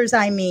barriers,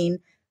 I mean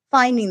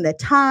finding the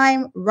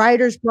time,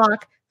 writer's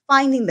block,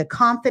 finding the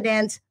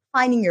confidence,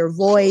 finding your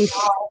voice,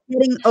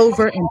 getting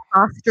over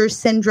imposter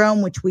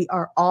syndrome, which we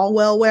are all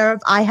well aware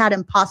of. I had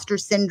imposter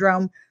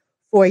syndrome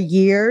for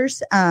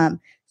years.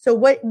 So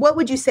what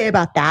would you say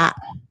about that?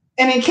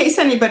 And in case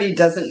anybody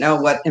doesn't know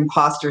what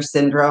imposter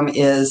syndrome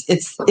is,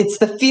 it's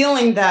the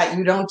feeling that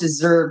you don't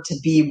deserve to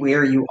be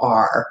where you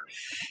are.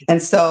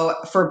 And so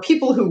for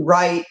people who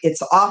write,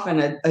 it's often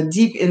a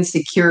deep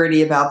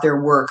insecurity about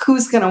their work.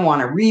 Who's going to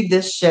want to read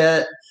this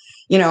shit?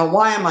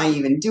 Why am I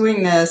even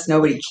doing this?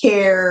 Nobody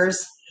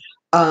cares.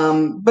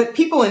 But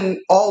people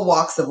in all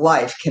walks of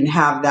life can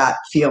have that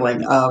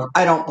feeling of,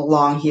 I don't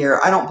belong here.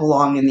 I don't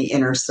belong in the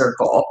inner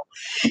circle.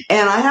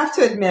 And I have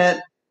to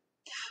admit,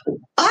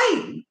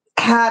 I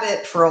had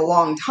it for a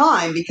long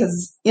time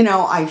because,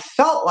 I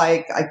felt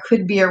like I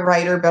could be a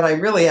writer, but I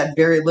really had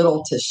very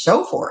little to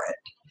show for it.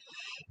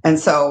 And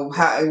so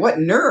what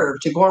nerve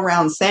to go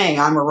around saying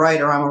I'm a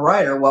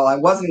writer. Well, I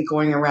wasn't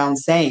going around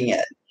saying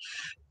it.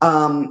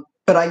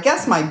 But I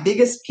guess my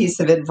biggest piece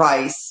of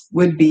advice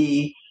would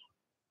be,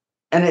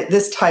 and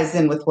this ties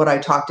in with what I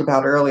talked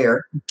about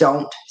earlier,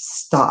 don't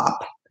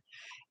stop.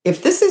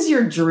 If this is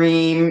your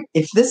dream,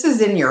 if this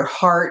is in your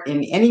heart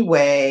in any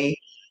way,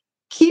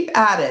 keep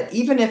at it,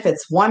 even if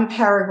it's one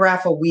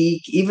paragraph a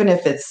week, even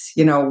if it's,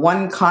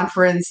 one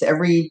conference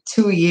every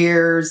 2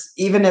 years,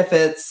 even if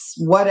it's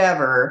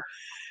whatever,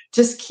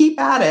 just keep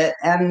at it.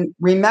 And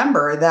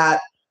remember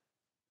that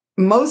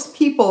most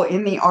people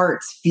in the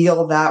arts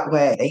feel that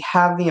way. They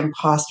have the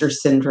imposter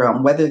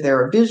syndrome, whether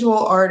they're a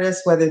visual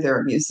artist, whether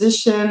they're a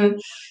musician,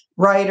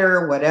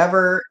 writer,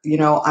 whatever,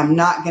 I'm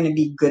not going to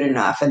be good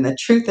enough. And the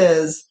truth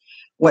is,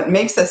 what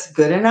makes us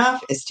good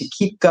enough is to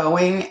keep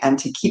going and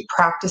to keep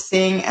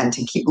practicing and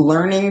to keep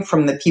learning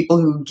from the people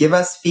who give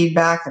us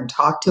feedback and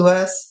talk to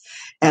us.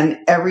 And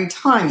every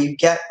time you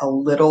get a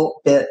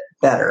little bit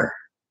better,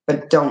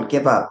 but don't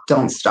give up.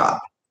 Don't stop.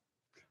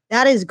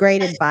 That is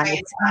great advice.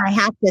 And I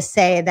have to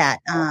say that,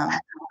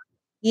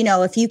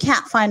 if you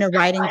can't find a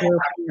writing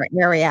group in your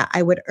area,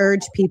 I would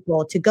urge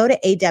people to go to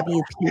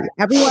AWP.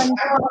 Everyone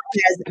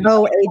says,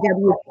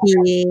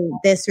 AWP,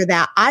 this or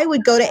that. I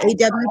would go to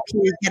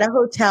AWP, get a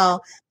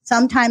hotel.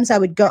 Sometimes I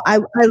would go, I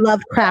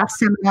love craft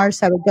seminars,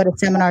 so I would go to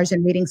seminars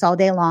and meetings all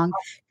day long,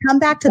 come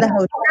back to the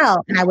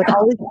hotel, and I would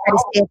always try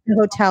to stay at the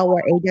hotel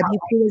where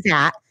AWP was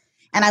at.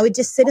 And I would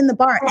just sit in the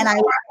bar and I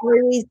would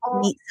always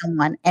meet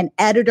someone, an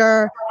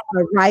editor,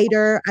 a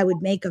writer. I would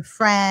make a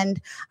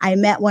friend. I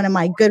met one of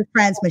my good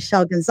friends,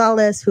 Michelle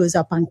Gonzalez, who's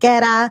a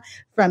punkera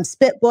from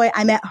Spitboy.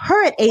 I met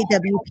her at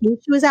AWP.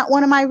 She was at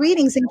one of my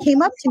readings and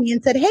came up to me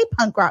and said, "Hey,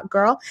 punk rock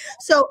girl."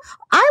 So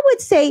I would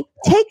say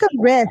take a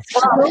risk.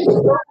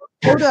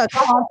 Go to a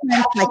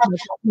conference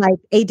like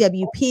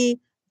AWP.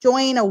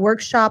 Join a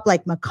workshop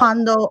like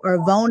Macondo or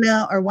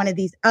Vona or one of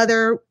these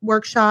other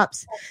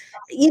workshops,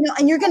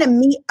 and you're going to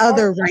meet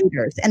other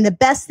writers. And the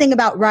best thing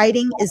about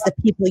writing is the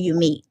people you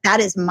meet. That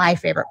is my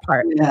favorite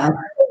part. Yeah.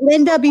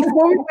 Lynda,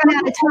 before we run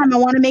out of time, I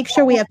want to make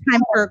sure we have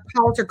time for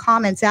calls or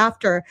comments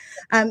after.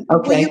 Okay.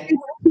 Will you read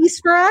a piece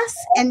for us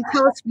and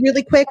tell us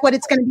really quick what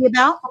it's going to be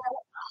about?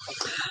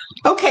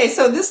 Okay,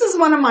 so this is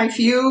one of my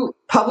few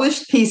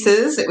published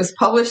pieces. It was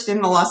published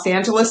in the Los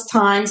Angeles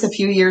Times a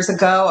few years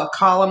ago, a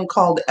column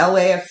called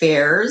LA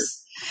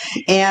Affairs.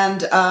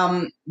 And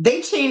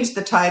they changed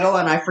the title,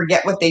 and I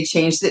forget what they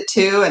changed it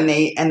to, and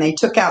they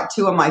took out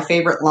two of my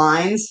favorite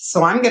lines.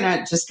 So I'm going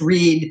to just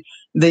read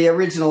the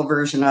original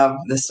version of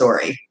the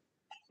story.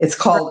 It's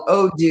called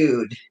Oh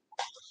Dude.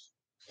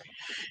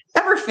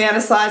 Ever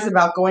fantasize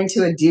about going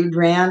to a dude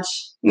ranch?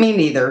 Me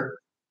neither.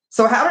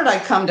 So how did I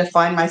come to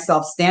find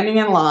myself standing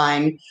in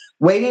line,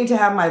 waiting to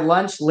have my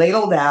lunch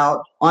ladled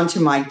out onto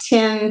my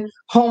tin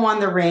home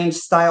on the range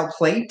style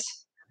plate?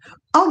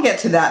 I'll get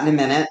to that in a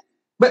minute.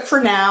 But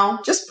for now,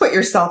 just put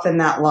yourself in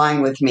that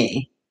line with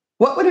me.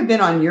 What would have been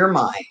on your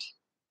mind?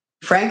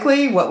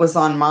 Frankly, what was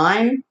on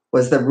mine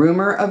was the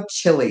rumor of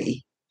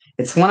chili.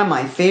 It's one of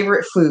my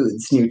favorite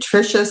foods,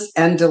 nutritious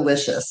and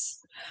delicious.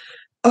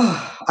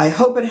 Oh, I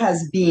hope it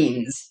has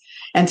beans.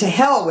 And to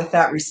hell with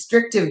that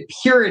restrictive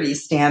purity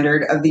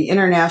standard of the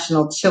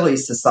International Chili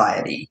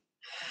Society.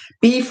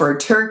 Beef or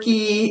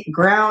turkey,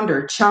 ground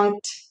or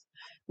chunked,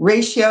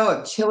 ratio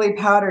of chili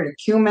powder to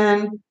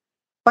cumin,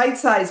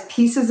 bite-sized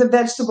pieces of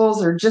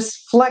vegetables or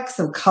just flecks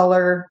of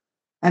color,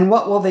 and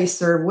what will they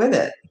serve with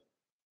it?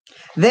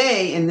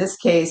 They, in this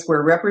case,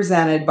 were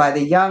represented by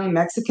the young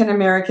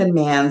Mexican-American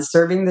man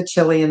serving the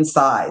chili and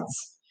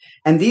sides.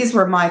 And these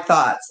were my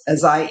thoughts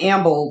as I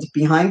ambled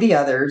behind the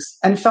others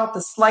and felt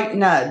the slight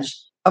nudge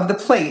of the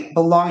plate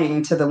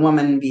belonging to the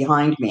woman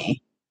behind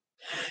me.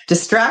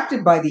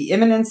 Distracted by the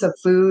imminence of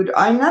food,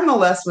 I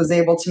nonetheless was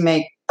able to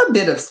make a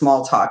bit of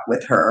small talk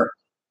with her.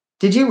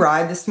 Did you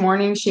ride this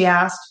morning? She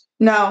asked.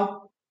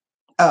 No.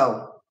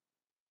 Oh.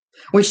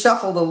 We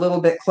shuffled a little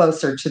bit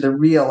closer to the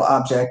real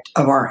object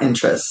of our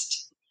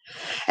interest.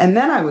 And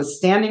then I was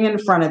standing in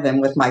front of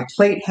him with my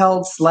plate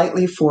held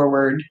slightly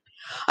forward.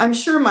 I'm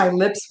sure my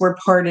lips were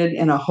parted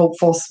in a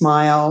hopeful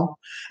smile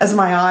as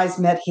my eyes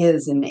met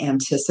his in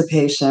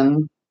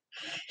anticipation.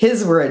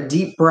 His were a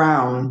deep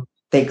brown.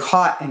 They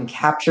caught and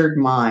captured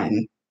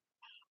mine.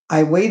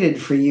 I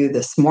waited for you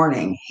this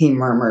morning, he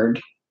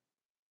murmured.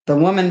 The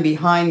woman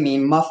behind me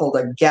muffled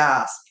a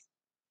gasp.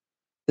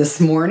 This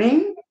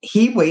morning?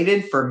 He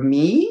waited for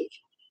me?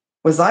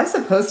 Was I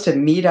supposed to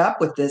meet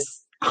up with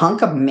this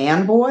hunk of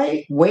man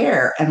boy?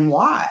 Where and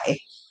why?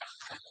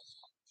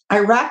 I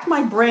racked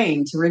my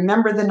brain to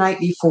remember the night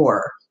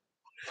before.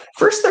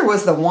 First, there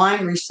was the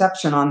wine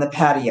reception on the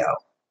patio.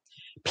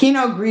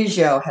 Pinot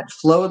Grigio had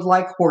flowed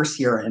like horse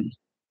urine.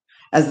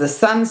 As the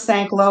sun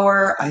sank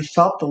lower, I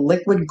felt the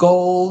liquid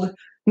gold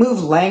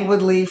move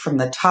languidly from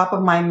the top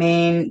of my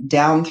mane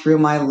down through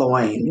my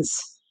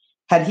loins.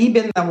 Had he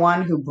been the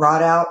one who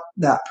brought out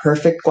that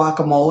perfect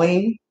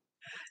guacamole?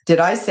 Did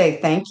I say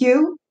thank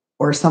you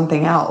or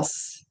something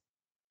else?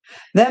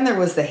 Then there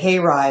was the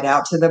hayride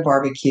out to the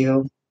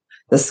barbecue.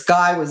 The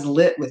sky was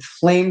lit with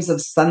flames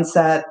of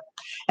sunset,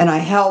 and I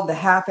held the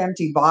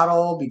half-empty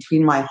bottle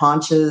between my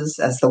haunches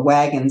as the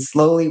wagon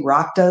slowly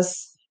rocked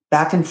us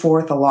back and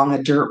forth along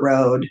a dirt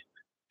road.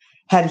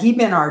 Had he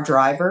been our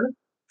driver,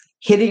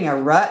 hitting a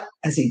rut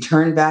as he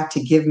turned back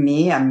to give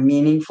me a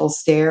meaningful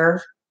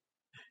stare?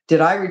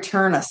 Did I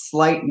return a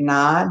slight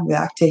nod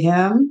back to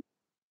him?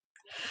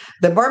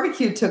 The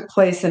barbecue took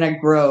place in a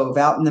grove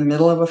out in the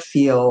middle of a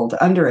field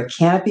under a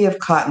canopy of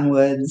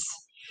cottonwoods.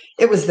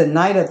 It was the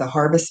night of the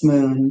harvest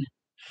moon.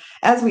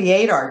 As we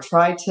ate our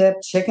tri-tip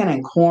chicken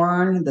and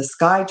corn, the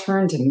sky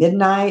turned to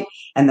midnight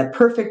and the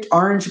perfect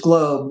orange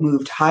globe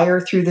moved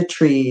higher through the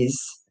trees.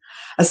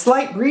 A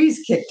slight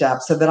breeze kicked up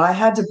so that I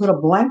had to put a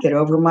blanket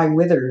over my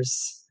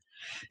withers.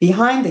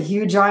 Behind the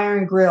huge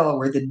iron grill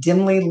were the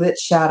dimly lit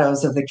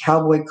shadows of the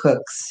cowboy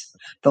cooks,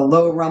 the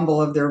low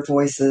rumble of their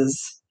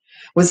voices.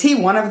 Was he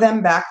one of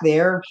them back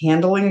there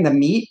handling the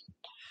meat?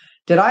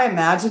 Did I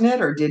imagine it,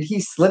 or did he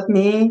slip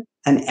me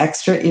an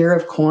extra ear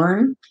of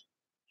corn?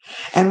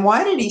 And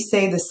why did he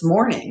say this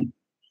morning,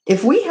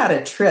 if we had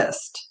a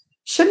tryst,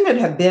 shouldn't it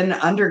have been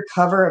under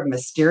cover of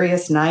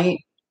mysterious night?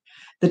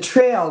 The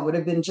trail would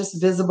have been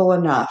just visible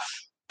enough.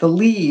 The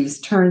leaves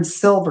turned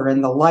silver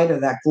in the light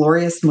of that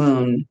glorious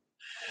moon.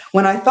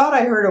 When I thought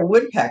I heard a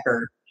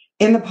woodpecker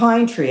in the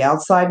pine tree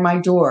outside my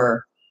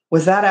door,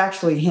 was that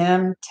actually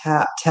him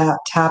tap, tap,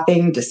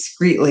 tapping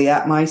discreetly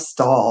at my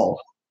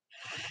stall?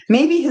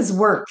 Maybe his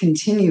work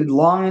continued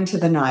long into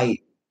the night,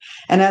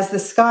 and as the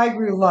sky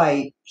grew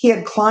light, he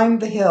had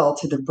climbed the hill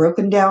to the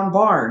broken-down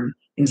barn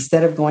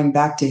instead of going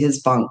back to his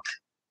bunk.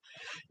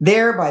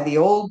 There by the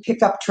old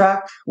pickup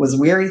truck was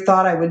where he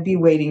thought I would be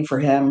waiting for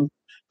him,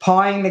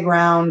 pawing the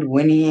ground,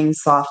 whinnying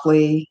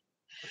softly.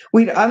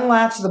 We'd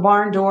unlatch the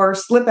barn door,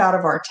 slip out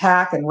of our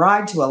tack, and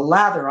ride to a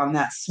lather on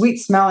that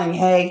sweet-smelling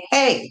hay.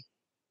 Hey!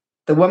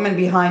 The woman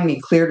behind me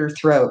cleared her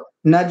throat,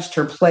 nudged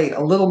her plate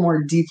a little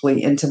more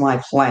deeply into my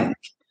flank.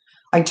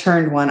 I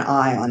turned one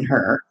eye on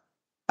her.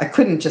 I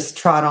couldn't just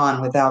trot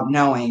on without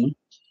knowing.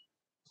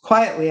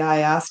 Quietly, I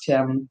asked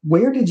him,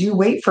 "Where did you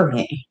wait for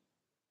me?"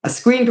 A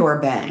screen door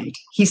banged.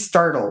 He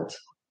startled.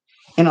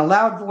 In a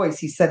loud voice,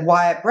 he said,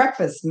 "Why, at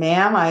breakfast,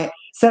 ma'am. I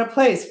set a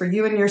place for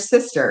you and your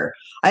sister.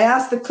 I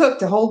asked the cook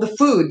to hold the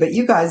food, but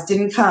you guys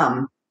didn't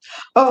come."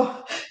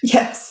 "Oh,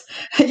 yes,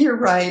 you're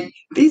right.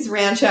 These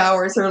ranch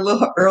hours are a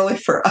little early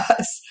for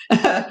us."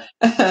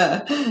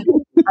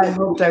 I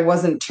hoped I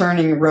wasn't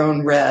turning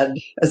Roan red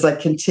as I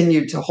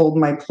continued to hold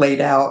my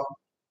plate out.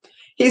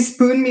 He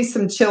spooned me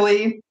some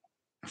chili,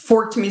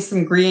 forked me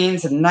some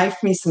greens, and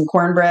knifed me some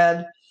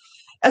cornbread.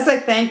 As I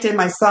thanked him,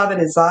 I saw that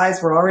his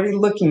eyes were already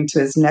looking to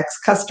his next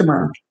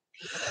customer.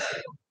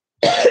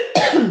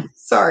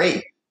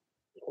 Sorry.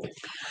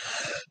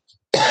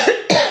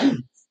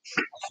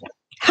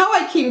 How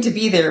I came to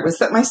be there was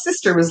that my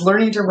sister was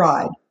learning to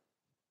ride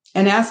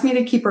and asked me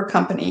to keep her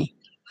company.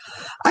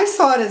 I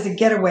saw it as a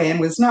getaway and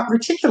was not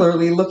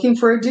particularly looking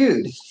for a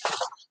dude.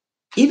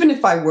 Even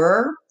if I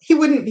were, he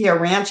wouldn't be a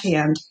ranch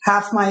hand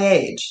half my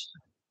age.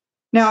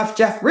 Now, if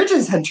Jeff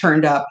Bridges had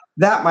turned up,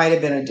 that might have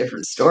been a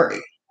different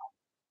story.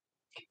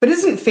 But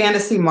isn't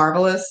fantasy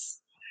marvelous?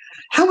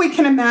 How we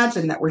can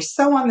imagine that we're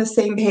so on the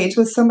same page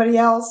with somebody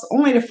else,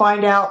 only to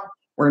find out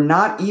we're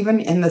not even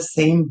in the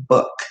same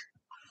book.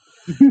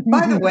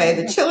 By the way,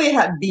 the chili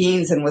had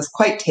beans and was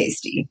quite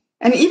tasty.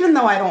 And even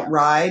though I don't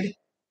ride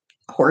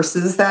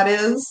horses, that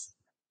is,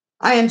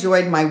 I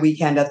enjoyed my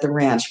weekend at the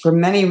ranch for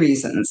many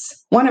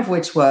reasons, one of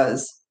which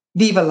was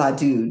Viva la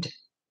Dude.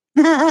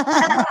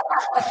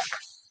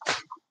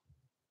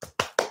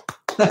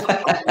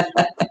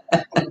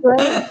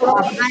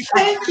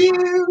 Thank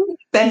you.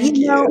 Thank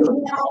you.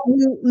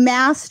 You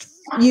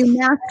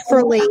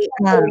masterfully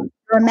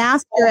you're a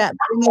master at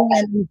bringing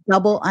in these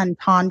double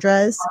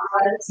entendres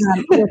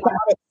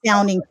without it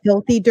sounding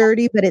filthy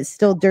dirty, but it's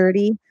still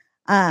dirty.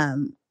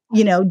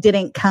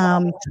 Didn't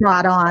come,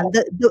 trot on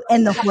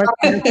and the horse.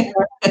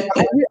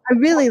 I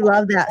really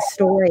love that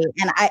story,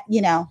 and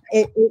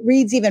it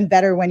reads even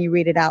better when you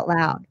read it out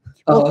loud.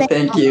 Well,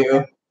 thank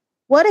you.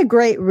 What a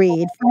great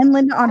read. Find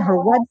Lynda on her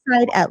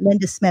website at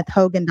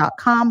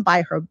lindasmithhoggan.com.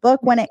 Buy her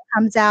book when it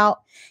comes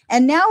out.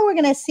 And now we're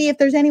going to see if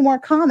there's any more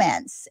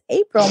comments.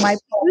 April, my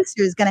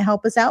producer, is going to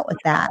help us out with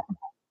that.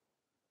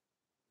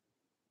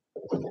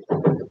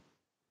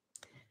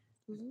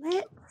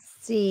 Let's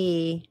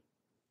see.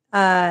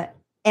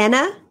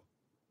 Anna?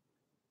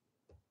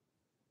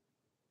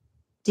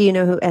 Do you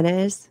know who Anna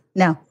is?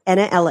 No.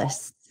 Anna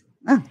Ellis.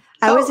 Oh.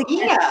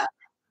 Ina.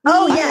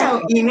 Oh, I yeah.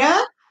 know Ina.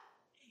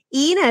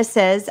 Ina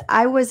says,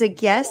 I was a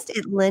guest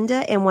at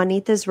Lynda and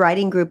Juanita's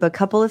writing group a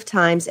couple of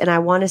times, and I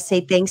want to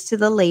say thanks to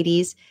the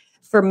ladies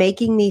for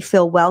making me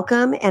feel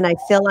welcome, and I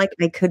feel like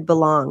I could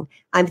belong.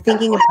 I'm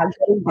thinking about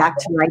getting back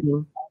to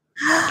writing.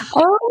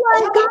 Oh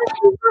my gosh,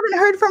 we haven't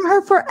heard from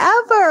her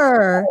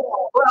forever.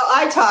 Well,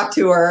 I talked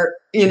to her,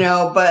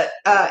 but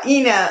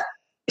Ina,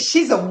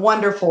 she's a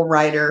wonderful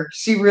writer.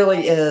 She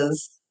really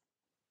is.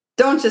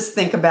 Don't just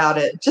think about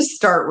it. Just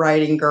start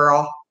writing,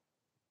 girl.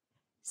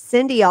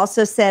 Cindy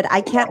also said, I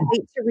can't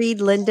wait to read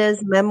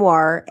Lynda's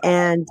memoir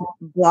and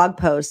blog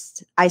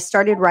post. I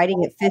started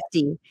writing at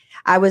 50.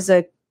 I was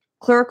a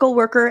clerical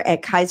worker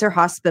at Kaiser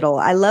Hospital.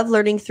 I love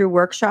learning through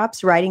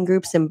workshops, writing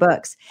groups, and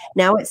books.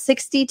 Now at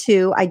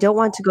 62, I don't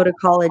want to go to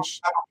college.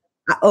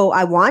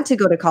 I want to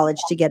go to college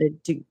to get a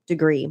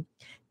degree.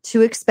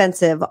 Too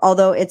expensive,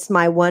 although it's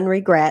my one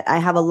regret. I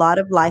have a lot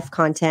of life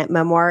content.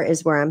 Memoir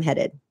is where I'm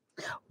headed.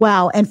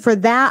 Wow. And for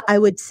that, I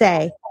would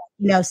say,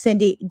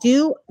 Cindy,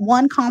 do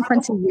one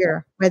conference a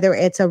year, whether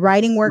it's a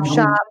writing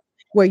workshop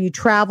where you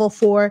travel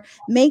for,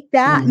 make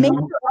your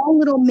own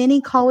little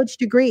mini college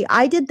degree.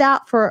 I did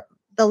that for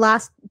the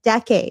last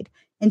decade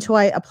until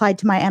I applied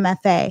to my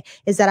MFA,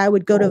 is that I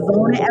would go to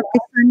Vona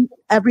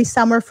every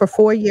summer for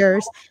 4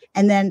 years.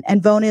 And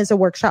Vona is a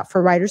workshop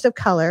for writers of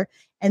color.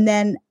 And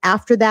then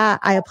after that,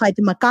 I applied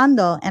to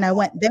Macondo and I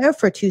went there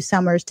for 2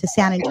 summers to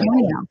San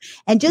Antonio.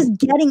 And just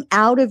getting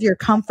out of your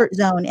comfort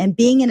zone and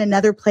being in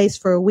another place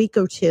for a week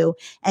or two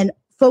and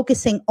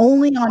focusing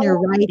only on your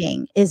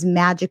writing is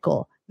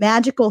magical.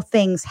 Magical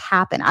things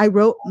happen. I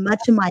wrote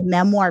much of my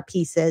memoir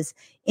pieces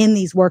in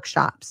these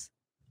workshops.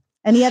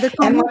 Any other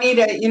comments? And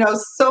Juanita,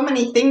 so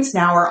many things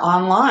now are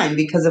online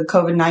because of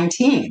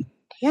COVID-19.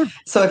 Yeah.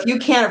 So if you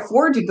can't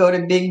afford to go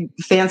to big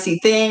fancy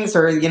things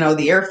or, the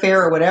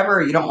airfare or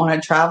whatever, you don't want to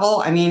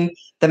travel. I mean,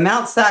 the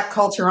Mount Sac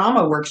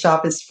Culturama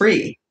workshop is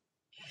free.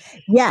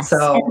 Yes.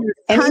 So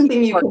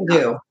anything you can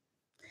do.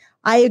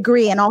 I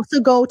agree. And also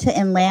go to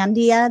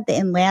Inlandia. The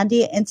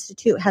Inlandia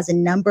Institute has a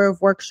number of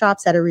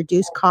workshops at a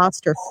reduced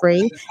cost or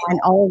free, and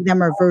all of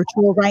them are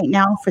virtual right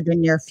now for the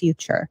near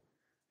future.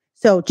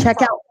 So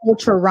check out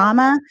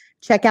Culturama,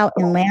 check out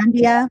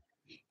Inlandia,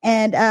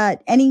 and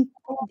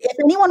if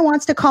anyone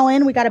wants to call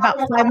in, we got about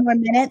 5 more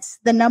minutes.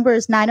 The number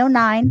is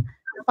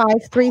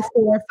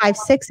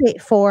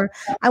 909-534-5684.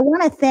 I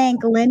want to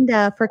thank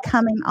Lynda for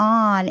coming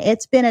on.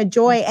 It's been a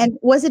joy. And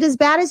was it as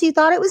bad as you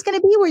thought it was going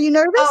to be? Were you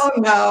nervous? Oh,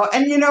 no.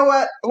 And you know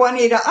what,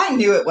 Juanita, I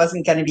knew it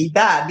wasn't going to be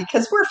bad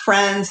because we're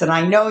friends and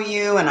I know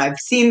you and I've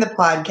seen the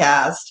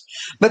podcast.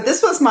 But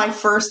this was my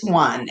first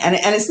one. And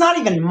it's not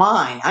even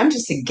mine. I'm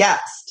just a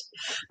guest.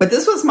 But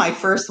this was my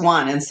first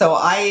one. And so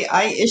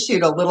I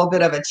issued a little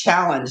bit of a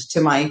challenge to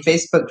my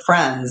Facebook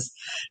friends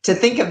to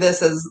think of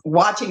this as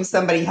watching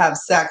somebody have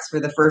sex for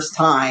the first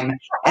time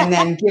and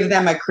then give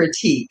them a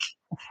critique.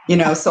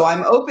 So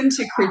I'm open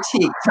to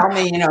critique. Tell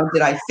me,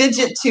 did I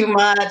fidget too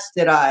much?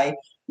 Did I,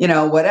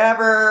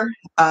 whatever?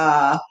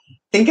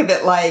 Think of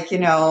it like,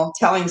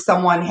 telling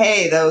someone,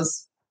 hey,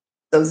 those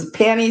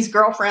panties,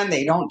 girlfriend,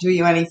 they don't do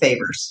you any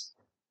favors.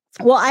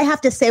 Well, I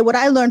have to say what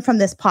I learned from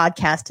this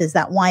podcast is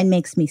that wine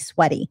makes me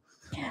sweaty.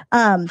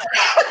 I'm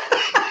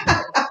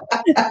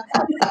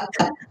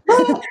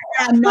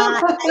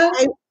not,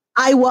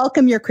 I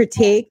welcome your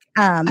critique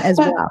as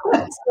well.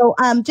 So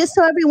just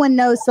so everyone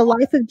knows, the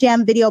Life of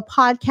JEM video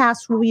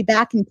podcast will be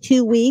back in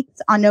 2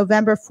 weeks on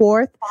November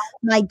 4th.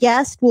 My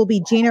guest will be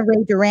Gina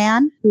Ray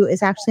Duran, who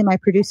is actually my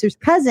producer's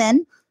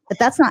cousin. But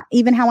that's not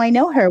even how I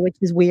know her, which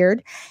is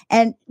weird.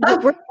 And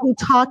we're going to be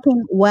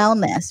talking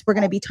wellness. We're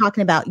going to be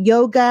talking about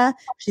yoga.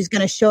 She's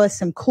going to show us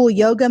some cool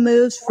yoga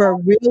moves for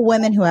real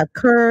women who have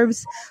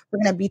curves. We're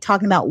going to be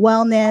talking about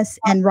wellness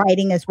and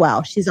writing as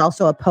well. She's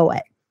also a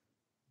poet.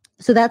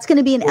 So that's going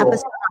to be an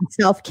episode on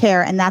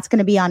self-care, and that's going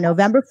to be on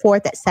November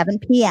 4th at 7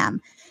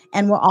 p.m.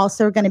 And we're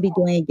also going to be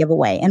doing a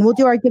giveaway. And we'll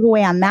do our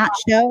giveaway on that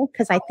show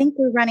because I think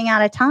we're running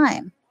out of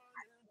time.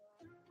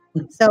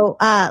 So,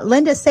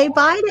 Lynda, say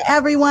bye to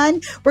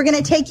everyone. We're going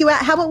to take you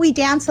out. How about we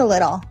dance a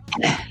little?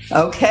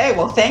 Okay.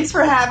 Well, thanks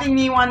for having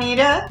me,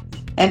 Juanita.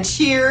 And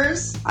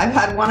cheers. I've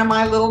had one of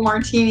my little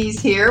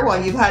martinis here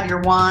while you've had your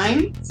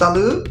wine.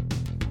 Salud.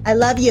 I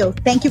love you.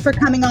 Thank you for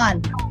coming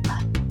on.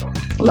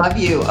 Love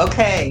you.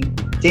 Okay.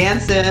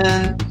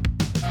 Dancing.